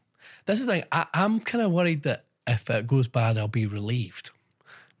don't know. This is the thing. I'm kind of worried that if it goes bad, I'll be relieved,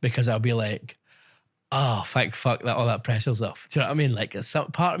 because I'll be like, oh, fuck that, all that pressure's off. Do you know what I mean? Like,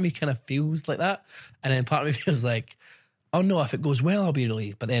 part of me kind of feels like that, and then part of me feels like, oh no, if it goes well, I'll be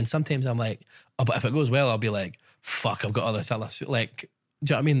relieved. But then sometimes I'm like, oh, but if it goes well, I'll be like, fuck, I've got all this other shit. Like, do you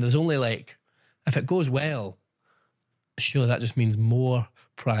know what I mean? There's only like, if it goes well, surely that just means more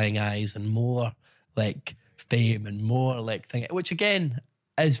prying eyes and more like fame and more like thing, which again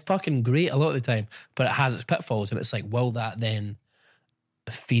is fucking great a lot of the time, but it has its pitfalls, and it's like, will that then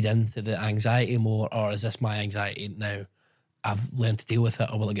feed into the anxiety more, or is this my anxiety now? I've learned to deal with it,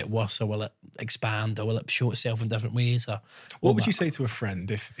 or will it get worse, or will it expand, or will it show itself in different ways? Or what would you say to a friend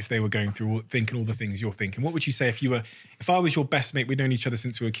if they were going through thinking all the things you're thinking? What would you say if I was your best mate, we'd known each other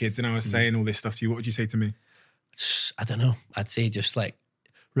since we were kids, and I was saying all this stuff to you? What would you say to me? I don't know. I'd say just like,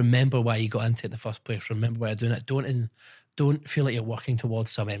 remember why you got into it in the first place. Remember why you're doing it. Don't feel like you're working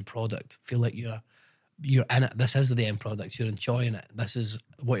towards some end product. Feel like you're in it. This is the end product. You're enjoying it. This is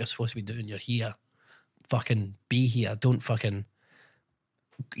what you're supposed to be doing. You're here. Fucking be here. Don't fucking,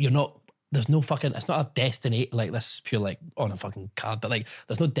 you're not, there's no fucking, it's not a destination, like this is pure like on a fucking card, but like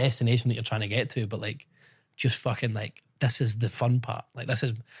there's no destination that you're trying to get to, but like just fucking like, this is the fun part. Like this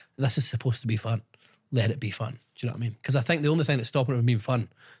is supposed to be fun. let it be fun. Do you know what I mean? Because I think the only thing that's stopping it from being fun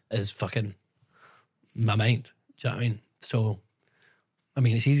is fucking my mind. Do you know what I mean? So, I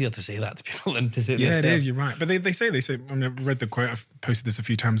mean, it's easier to say that to people than to say Yeah, this. it is. You're right. But they say, I mean, I've read the quote, I've posted this a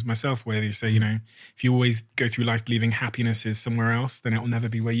few times myself, where they say, you know, if you always go through life believing happiness is somewhere else, then it will never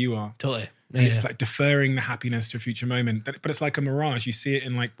be where you are. Totally. And it's like deferring the happiness to a future moment. But it's like a mirage. You see it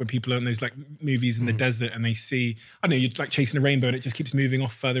in like when people are in those like movies in the desert and they see, I don't know, you're like chasing a rainbow and it just keeps moving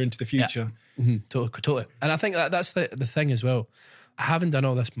off further into the future. Yeah. Mm-hmm. Totally. And I think that's the thing as well. Having done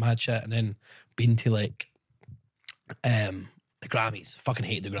all this mad shit and then been to like the Grammys, fucking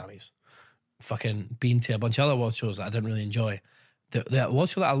hate the Grammys. Fucking been to a bunch of other award shows that I didn't really enjoy. The award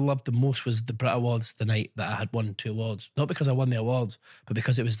show that I loved the most was the Brit Awards the night that I had won 2 awards. Not because I won the awards, but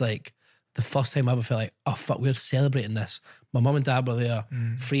because it was like the first time I ever felt like, oh fuck, we're celebrating this. My mum and dad were there,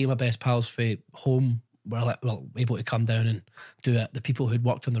 3 of my best pals for home were like, well, able to come down and do it. The people who'd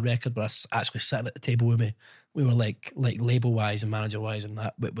worked on the record were actually sitting at the table with me. We were like label wise and manager wise and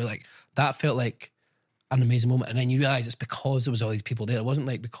that. We're like, that felt like an amazing moment. And then you realise it's because there was all these people there. It wasn't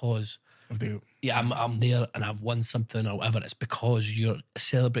like because Of the I'm there and I've won something or whatever. It's because you're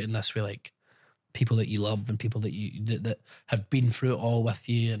celebrating this with like people that you love and people that that have been through it all with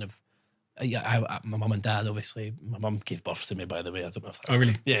you and have. My mum and dad, obviously. My mum gave birth to me, by the way. I don't know if that's... Oh,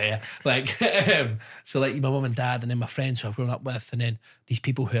 really? Yeah. Like, so like my mum and dad and then my friends who I've grown up with and then these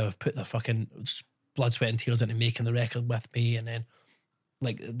people who have put their fucking blood, sweat and tears into making the record with me and then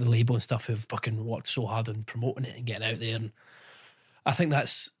like the label and stuff who've fucking worked so hard on promoting it and getting out there. And I think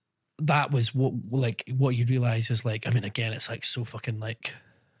that was what you realise is like, I mean, again, it's like so fucking like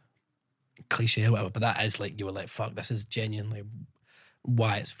cliche or whatever, but that is like, you were like, fuck, this is genuinely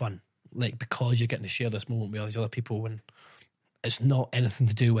why it's fun. Like, because you're getting to share this moment with all these other people and it's not anything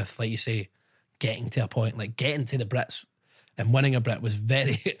to do with, like you say, getting to a point, like getting to the Brits and winning a Brit was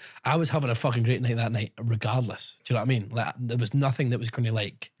I was having a fucking great night that night regardless. Do you know what I mean? Like, there was nothing that was going to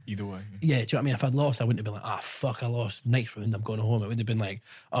like... Either way. Yeah, do you know what I mean? If I'd lost, I wouldn't have been like, fuck, I lost. Next round, I'm going home. It would have been like,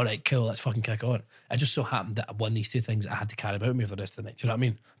 all right, cool, let's fucking kick on. It just so happened that I won these 2 things that I had to carry about me for the rest of the night. Do you know what I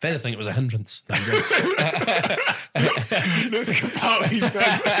mean? If anything, it was a hindrance. No, There's a Capaldi.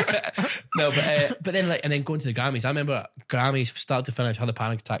 No, but then like, and then going to the Grammys. I remember Grammys start to finish, had a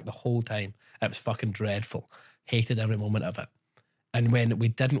panic attack the whole time. It was fucking dreadful. Hated every moment of it. And when we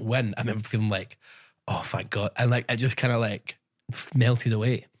didn't win, I remember feeling like, oh, thank God. And like, it just kind of like melted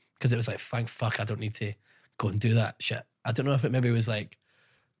away. Because it was like, thank fuck, I don't need to go and do that shit. I don't know if it maybe was like,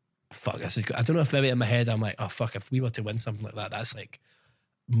 fuck, this is good. I don't know if maybe in my head I'm like, oh fuck, if we were to win something like that, that's like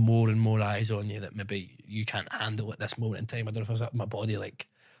more and more eyes on you that maybe you can't handle at this moment in time. I don't know if it was like my body like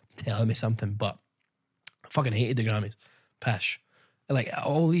telling me something, but I fucking hated the Grammys. Pish. Like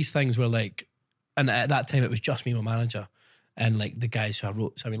all these things were like, and at that time it was just me, my manager, and like the guys who I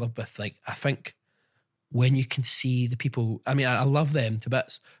wrote Sammy Love with. Like, I think when you can see the people, I mean, I love them to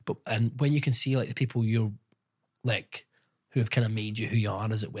bits, and when you can see like the people you're like, who have kind of made you who you are,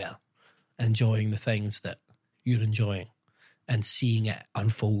 as it were, enjoying the things that you're enjoying and seeing it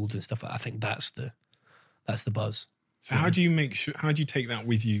unfold and stuff like that, I think that's the buzz. So how do you take that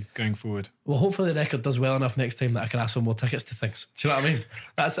with you going forward? Well, hopefully the record does well enough next time that I can ask for more tickets to things. Do you know what I mean?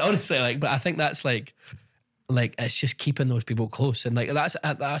 That's honestly like, but I think that's like it's just keeping those people close. And like, that's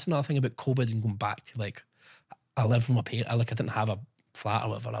another thing about COVID and going back to like, I lived with my parents. Like, I didn't have a flat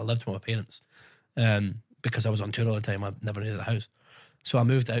or whatever. I lived with my parents because I was on tour all the time. I never needed a house. So I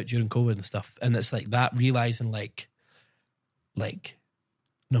moved out during COVID and stuff. And it's like that, realising like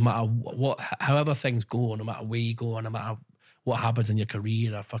no matter what, however things go, no matter where you go, no matter what happens in your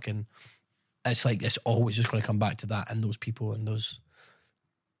career or fucking, it's like, it's always just going to come back to that and those people and those,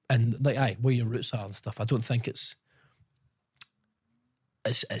 and like, where your roots are and stuff. I don't think it's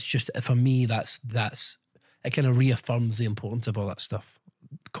just, for me, that's it kind of reaffirms the importance of all that stuff,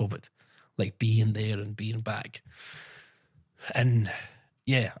 COVID, like being there and being back. And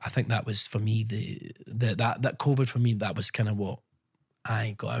yeah, I think that was for me, that COVID for me, that was kind of what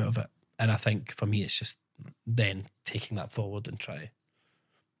I got out of it. And I think for me, it's just then taking that forward and try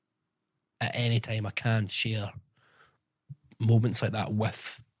at any time I can share moments like that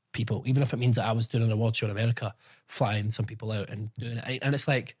with people, even if it means that I was doing an award show in America, flying some people out and doing it. And it's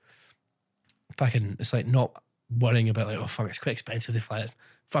like, it's like not worrying about like, oh fuck, it's quite expensive to fly it.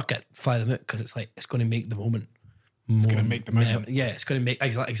 Fuck it, fly them out, because it's like, it's going to make the moment. It's going to make the moment. Yeah, it's going to make,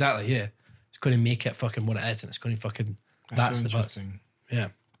 exactly, yeah. It's going to make it fucking what it is, and it's going to fucking, that's so the interesting. buzz. Yeah.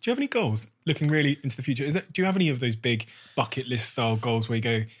 Do you have any goals looking really into the future? Do you have any of those big bucket list style goals where you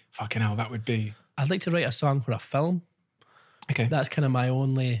go, fucking hell, that would be? I'd like to write a song for a film. Okay. That's kind of my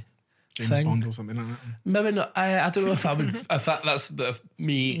only, James thing. Bond or something like that. Maybe not. I don't know if I would. If that's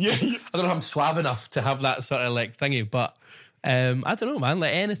me. I don't know if I'm suave enough to have that sort of like thingy. But I don't know, man.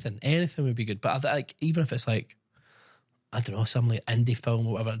 Like anything would be good. But like even if it's like, I don't know, some like indie film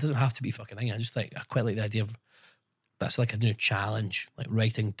or whatever, it doesn't have to be fucking thing. I quite like the idea of that's like a new challenge, like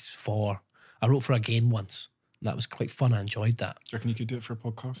writing for. I wrote for a game once. And that was quite fun. I enjoyed that. Do you reckon you could do it for a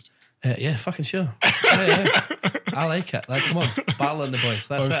podcast? Yeah, fucking sure. Yeah. I like it. Like, come on, battle on the boys.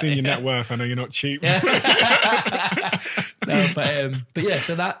 That's I've it. seen your net worth. I know you're not cheap. No, but yeah.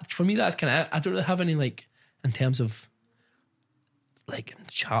 So that for me, that's kind of. I don't really have any like in terms of like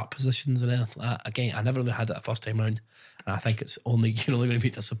chart positions and anything like that. Again, I never really had that the first time round, and I think it's only you're only going to be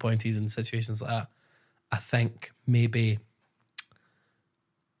disappointed in situations like that. I think maybe.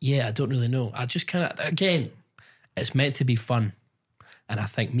 Yeah, I don't really know. I just kind of again, it's meant to be fun. And I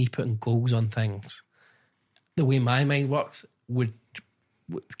think me putting goals on things, the way my mind works, would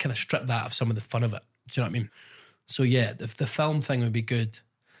kind of strip that of some of the fun of it. Do you know what I mean? So yeah, the film thing would be good.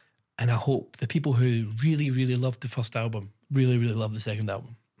 And I hope the people who really, really loved the first album really, really love the second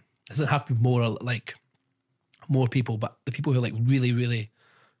album. It doesn't have to be more people, but the people who like really, really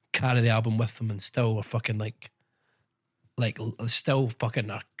carry the album with them and still are fucking like still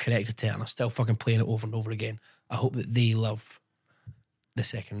fucking are connected to it and are still fucking playing it over and over again. I hope that they love the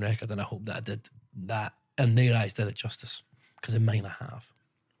second record, and I hope that I did that in their eyes did it justice, because in mine I have.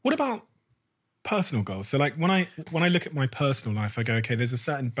 What about personal goals? So like when I look at my personal life, I go, okay, there's a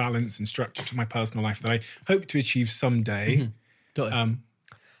certain balance and structure to my personal life that I hope to achieve someday. Totally.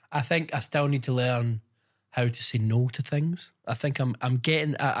 I think I still need to learn how to say no to things. I think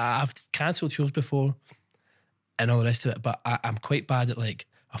I've cancelled shows before and all the rest of it, but I'm quite bad at like,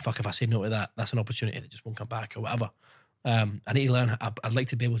 oh fuck, if I say no to that, that's an opportunity that just won't come back or whatever. I need to learn. I'd like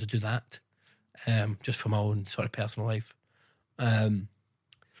to be able to do that, just for my own sort of personal life.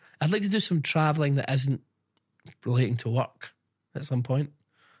 I'd like to do some travelling that isn't relating to work at some point.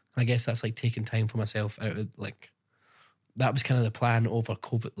 I guess that's like taking time for myself out of like. That was kind of the plan over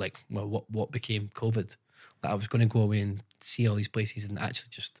COVID. Like, well, what became COVID? That I was going to go away and see all these places and actually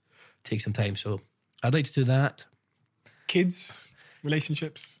just take some time. So I'd like to do that. Kids.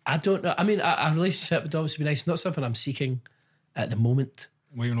 Relationships? I don't know. I mean, a relationship would obviously be nice. Not something I'm seeking at the moment.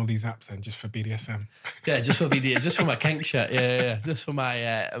 Were you on all these apps then, just for BDSM? Yeah, just for BDSM, just for my kink shit. Yeah. Just for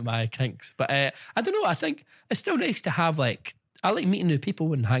my kinks. But I don't know. I think it's still nice to have like, I like meeting new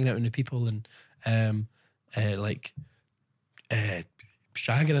people and hanging out with new people and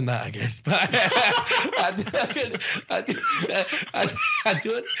shagging and that, I guess. But I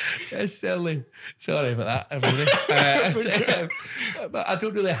don't necessarily. Sorry about that, everybody. But I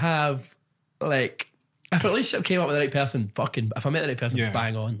don't really have like. If a relationship came up with the right person, if I met the right person,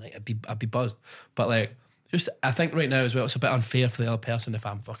 bang on, like I'd be buzzed. But like, just I think right now as well, it's a bit unfair for the other person if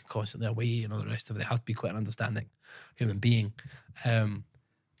I'm fucking constantly away and all the rest of it. They have to be quite an understanding human being.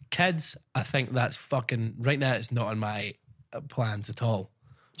 Kids, I think that's fucking right now. It's not on my plans at all.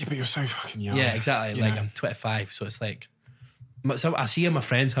 Yeah, but you're so fucking young. Yeah, exactly. Like I'm 25, so it's like I see my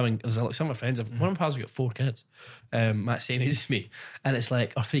friends having. Some of my friends have. One of my pals has got 4 kids. Matt's same age as me, and it's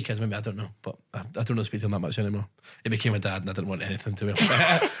like, or 3 kids maybe. I don't know, but I don't know speak to him that much anymore. He became a dad, and I didn't want anything to him.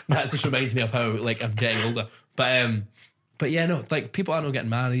 That just reminds me of how like I'm getting older. But yeah, no, like people are not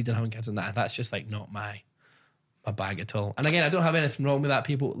getting married and having kids and that. That's just like not my bag at all. And again, I don't have anything wrong with that.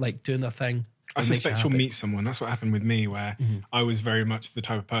 People like doing their thing. I suspect you'll meet someone. That's what happened with me, where I was very much the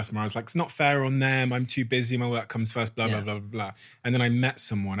type of person where I was like, it's not fair on them. I'm too busy. My work comes first, blah, blah, blah, blah, blah. And then I met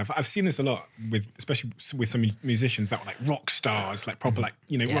someone. I've seen this a lot, especially with some musicians that were like rock stars, like proper like,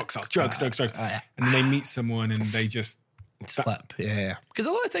 rock stars, drugs. And then they meet someone and they just... Flip, yeah. Because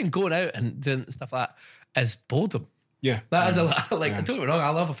a lot of time going out and doing stuff like that is boredom. Yeah. That is a lot. Like, don't get me wrong, I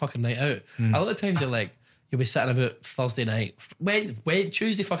love a fucking night out. A lot of times you're like, you'll be sitting about Thursday night,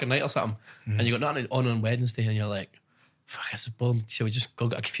 Tuesday fucking night or something, and you got nothing on Wednesday, and you're like, fuck, this is boring. Shall we just go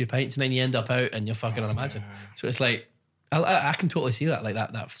get a few pints, and then you end up out, and you're fucking unimagine. Yeah. So it's like, I can totally see that, like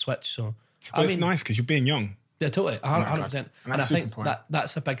that switch. So, well, it's nice because you're being young. Yeah, totally, 100%. And I think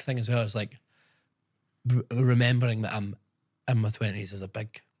that's a big thing as well. It's like remembering that I'm in my 20s is a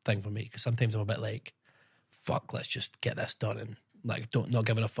big thing for me, because sometimes I'm a bit like, fuck, let's just get this done and like not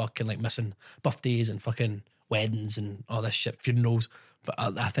giving a fuck and like missing birthdays and fucking weddings and all this shit, funerals. But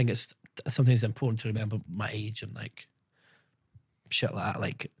I think it's sometimes important to remember my age and like shit like that,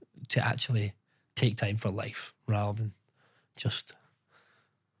 like to actually take time for life rather than just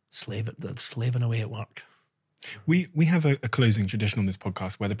slaving away at work. We have a closing tradition on this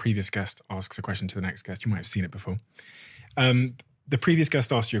podcast where the previous guest asks a question to the next guest. You might have seen it before. The previous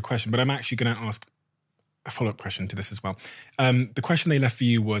guest asked you a question, but I'm actually going to ask a follow-up question to this as well. The question they left for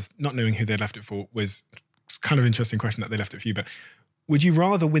you was, not knowing who they left it for, was it's kind of interesting question that they left it for you, but would you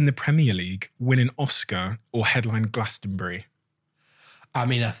rather win the Premier League, win an Oscar, or headline Glastonbury? I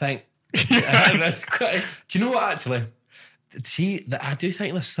mean, I think that's quite. Do you know what? Actually, see, I do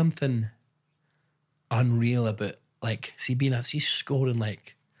think there's something unreal about she's scoring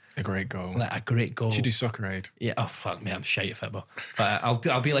like a great goal. Like a great goal. Should do Soccer Aid. Yeah. Oh fuck me, I'm shite at football. But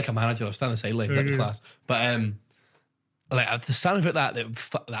I'll be like a manager. I'll stand on the sidelines like the class. But like the sound of that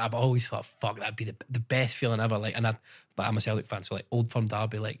I've always thought, fuck, that'd be the best feeling ever. Like, but I'm a Celtic fan, so like Old Firm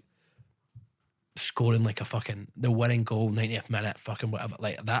Derby, like scoring like the winning goal, 90th minute, fucking whatever.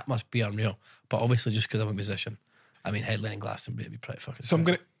 Like that must be unreal. But obviously, just because I'm a musician, I mean, headlining Glastonbury would be pretty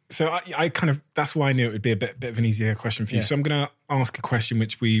fucking. So I kind of, that's why I knew it would be a bit of an easier question for you. Yeah. So I'm going to ask a question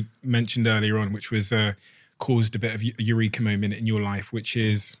which we mentioned earlier on, which was caused a bit of a eureka moment in your life, which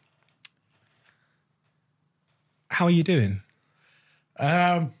is, how are you doing?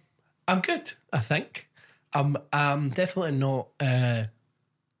 I'm good, I think. I'm definitely not. I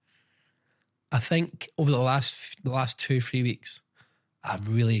think over the last 2-3 weeks,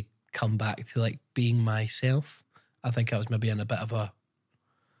 I've really come back to like being myself. I think I was maybe in a bit of a,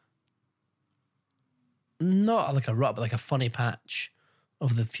 not like a rut, but like a funny patch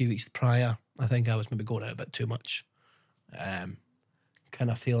over the few weeks prior. I think I was maybe going out a bit too much. Kind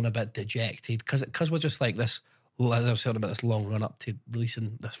of feeling a bit dejected because we're just like this, as I was saying about this long run up to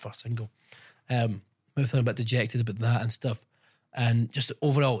releasing this first single. Maybe feeling a bit dejected about that and stuff. And just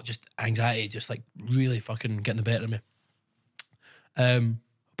overall, just anxiety, just like really fucking getting the better of me.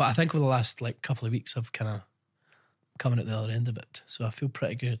 But I think over the last like couple of weeks, I've kind of coming at the other end of it. So I feel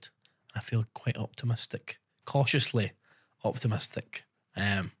pretty good. I feel quite optimistic, cautiously optimistic.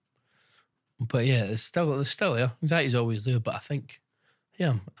 But yeah, it's still there. Anxiety's always there, but I think,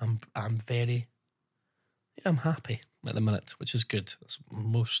 yeah, I'm happy at the minute, which is good. That's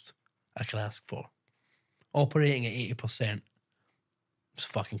most I can ask for. Operating at 80%, it's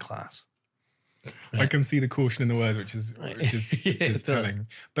fucking class. Right. I can see the caution in the words, which is telling.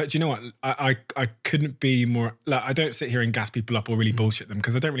 But do you know what? I couldn't be more. Like, I don't sit here and gas people up or really bullshit them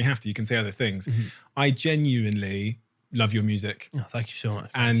because I don't really have to. You can say other things. Mm-hmm. I genuinely love your music. Oh, thank you so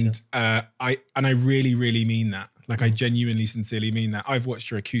much. And I really, really mean that. Like, I genuinely, sincerely mean that. I've watched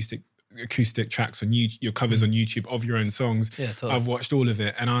your acoustic tracks on YouTube, your covers on YouTube of your own songs. Yeah, totally. I've watched all of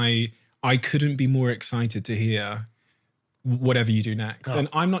it, and I couldn't be more excited to hear whatever you do next. Oh. And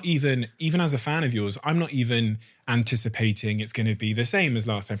I'm not even as a fan of yours, I'm not even anticipating it's going to be the same as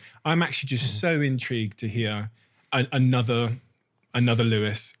last time. I'm actually just so intrigued to hear another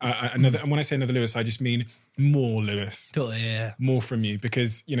Lewis. And when I say another Lewis, I just mean more Lewis. Totally, yeah. More from you,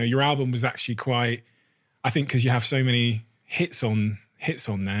 because your album was actually quite. I think because you have so many hits on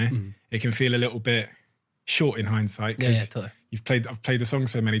there, it can feel a little bit short in hindsight. Yeah, totally. I've played the song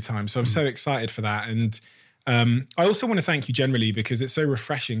so many times, so I'm so excited for that. And I also want to thank you generally, because it's so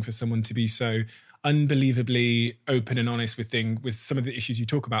refreshing for someone to be so unbelievably open and honest with some of the issues you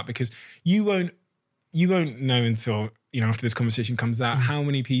talk about, because you won't know until after this conversation comes out how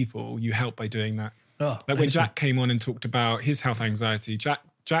many people you help by doing that. Oh, like when Jack came on and talked about his health anxiety,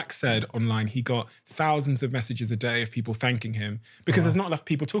 Jack said online he got thousands of messages a day of people thanking him because there's not enough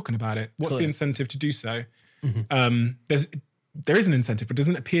people talking about it. What's the incentive to do so? There is an incentive, but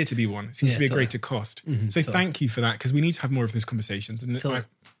doesn't appear to be one. It seems to be a greater cost. So thank you for that, because we need to have more of these conversations, and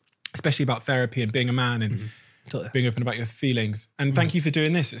especially about therapy and being a man and being open about your feelings. And thank you for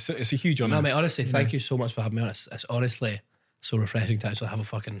doing this. It's a huge honour. No, mate, honestly, thank you so much for having me on. It's honestly so refreshing to actually have a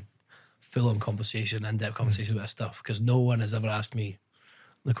fucking full-on conversation, in-depth conversation about this stuff, because no one has ever asked me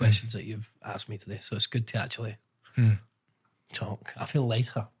the questions that you've asked me today. So it's good to actually talk. I feel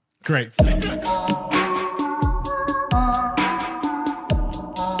lighter. Great.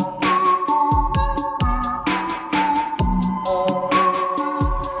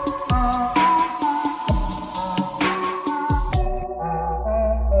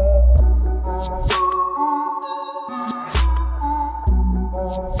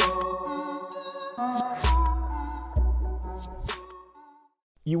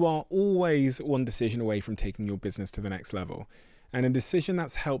 You are always one decision away from taking your business to the next level. And a decision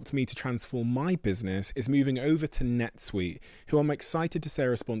that's helped me to transform my business is moving over to NetSuite, who I'm excited to say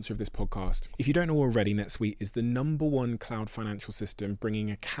are a sponsor of this podcast. If you don't know already, NetSuite is the #1 cloud financial system,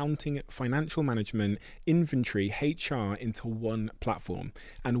 bringing accounting, financial management, inventory, HR into one platform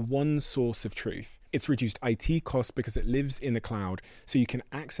and one source of truth. It's reduced IT costs because it lives in the cloud, so you can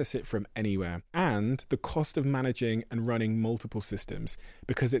access it from anywhere. And the cost of managing and running multiple systems,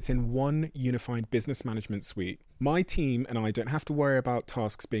 because it's in one unified business management suite. My team and I don't have to worry about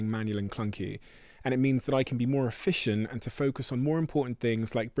tasks being manual and clunky. and it means that I can be more efficient and to focus on more important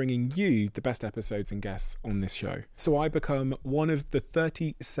things like bringing you the best episodes and guests on this show. So I become one of the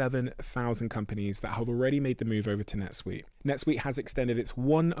 37,000 companies that have already made the move over to NetSuite. NetSuite has extended its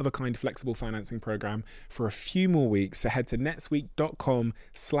one-of-a-kind flexible financing program for a few more weeks, so head to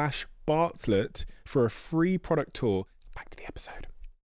netsuite.com/Bartlett for a free product tour. Back to the episode.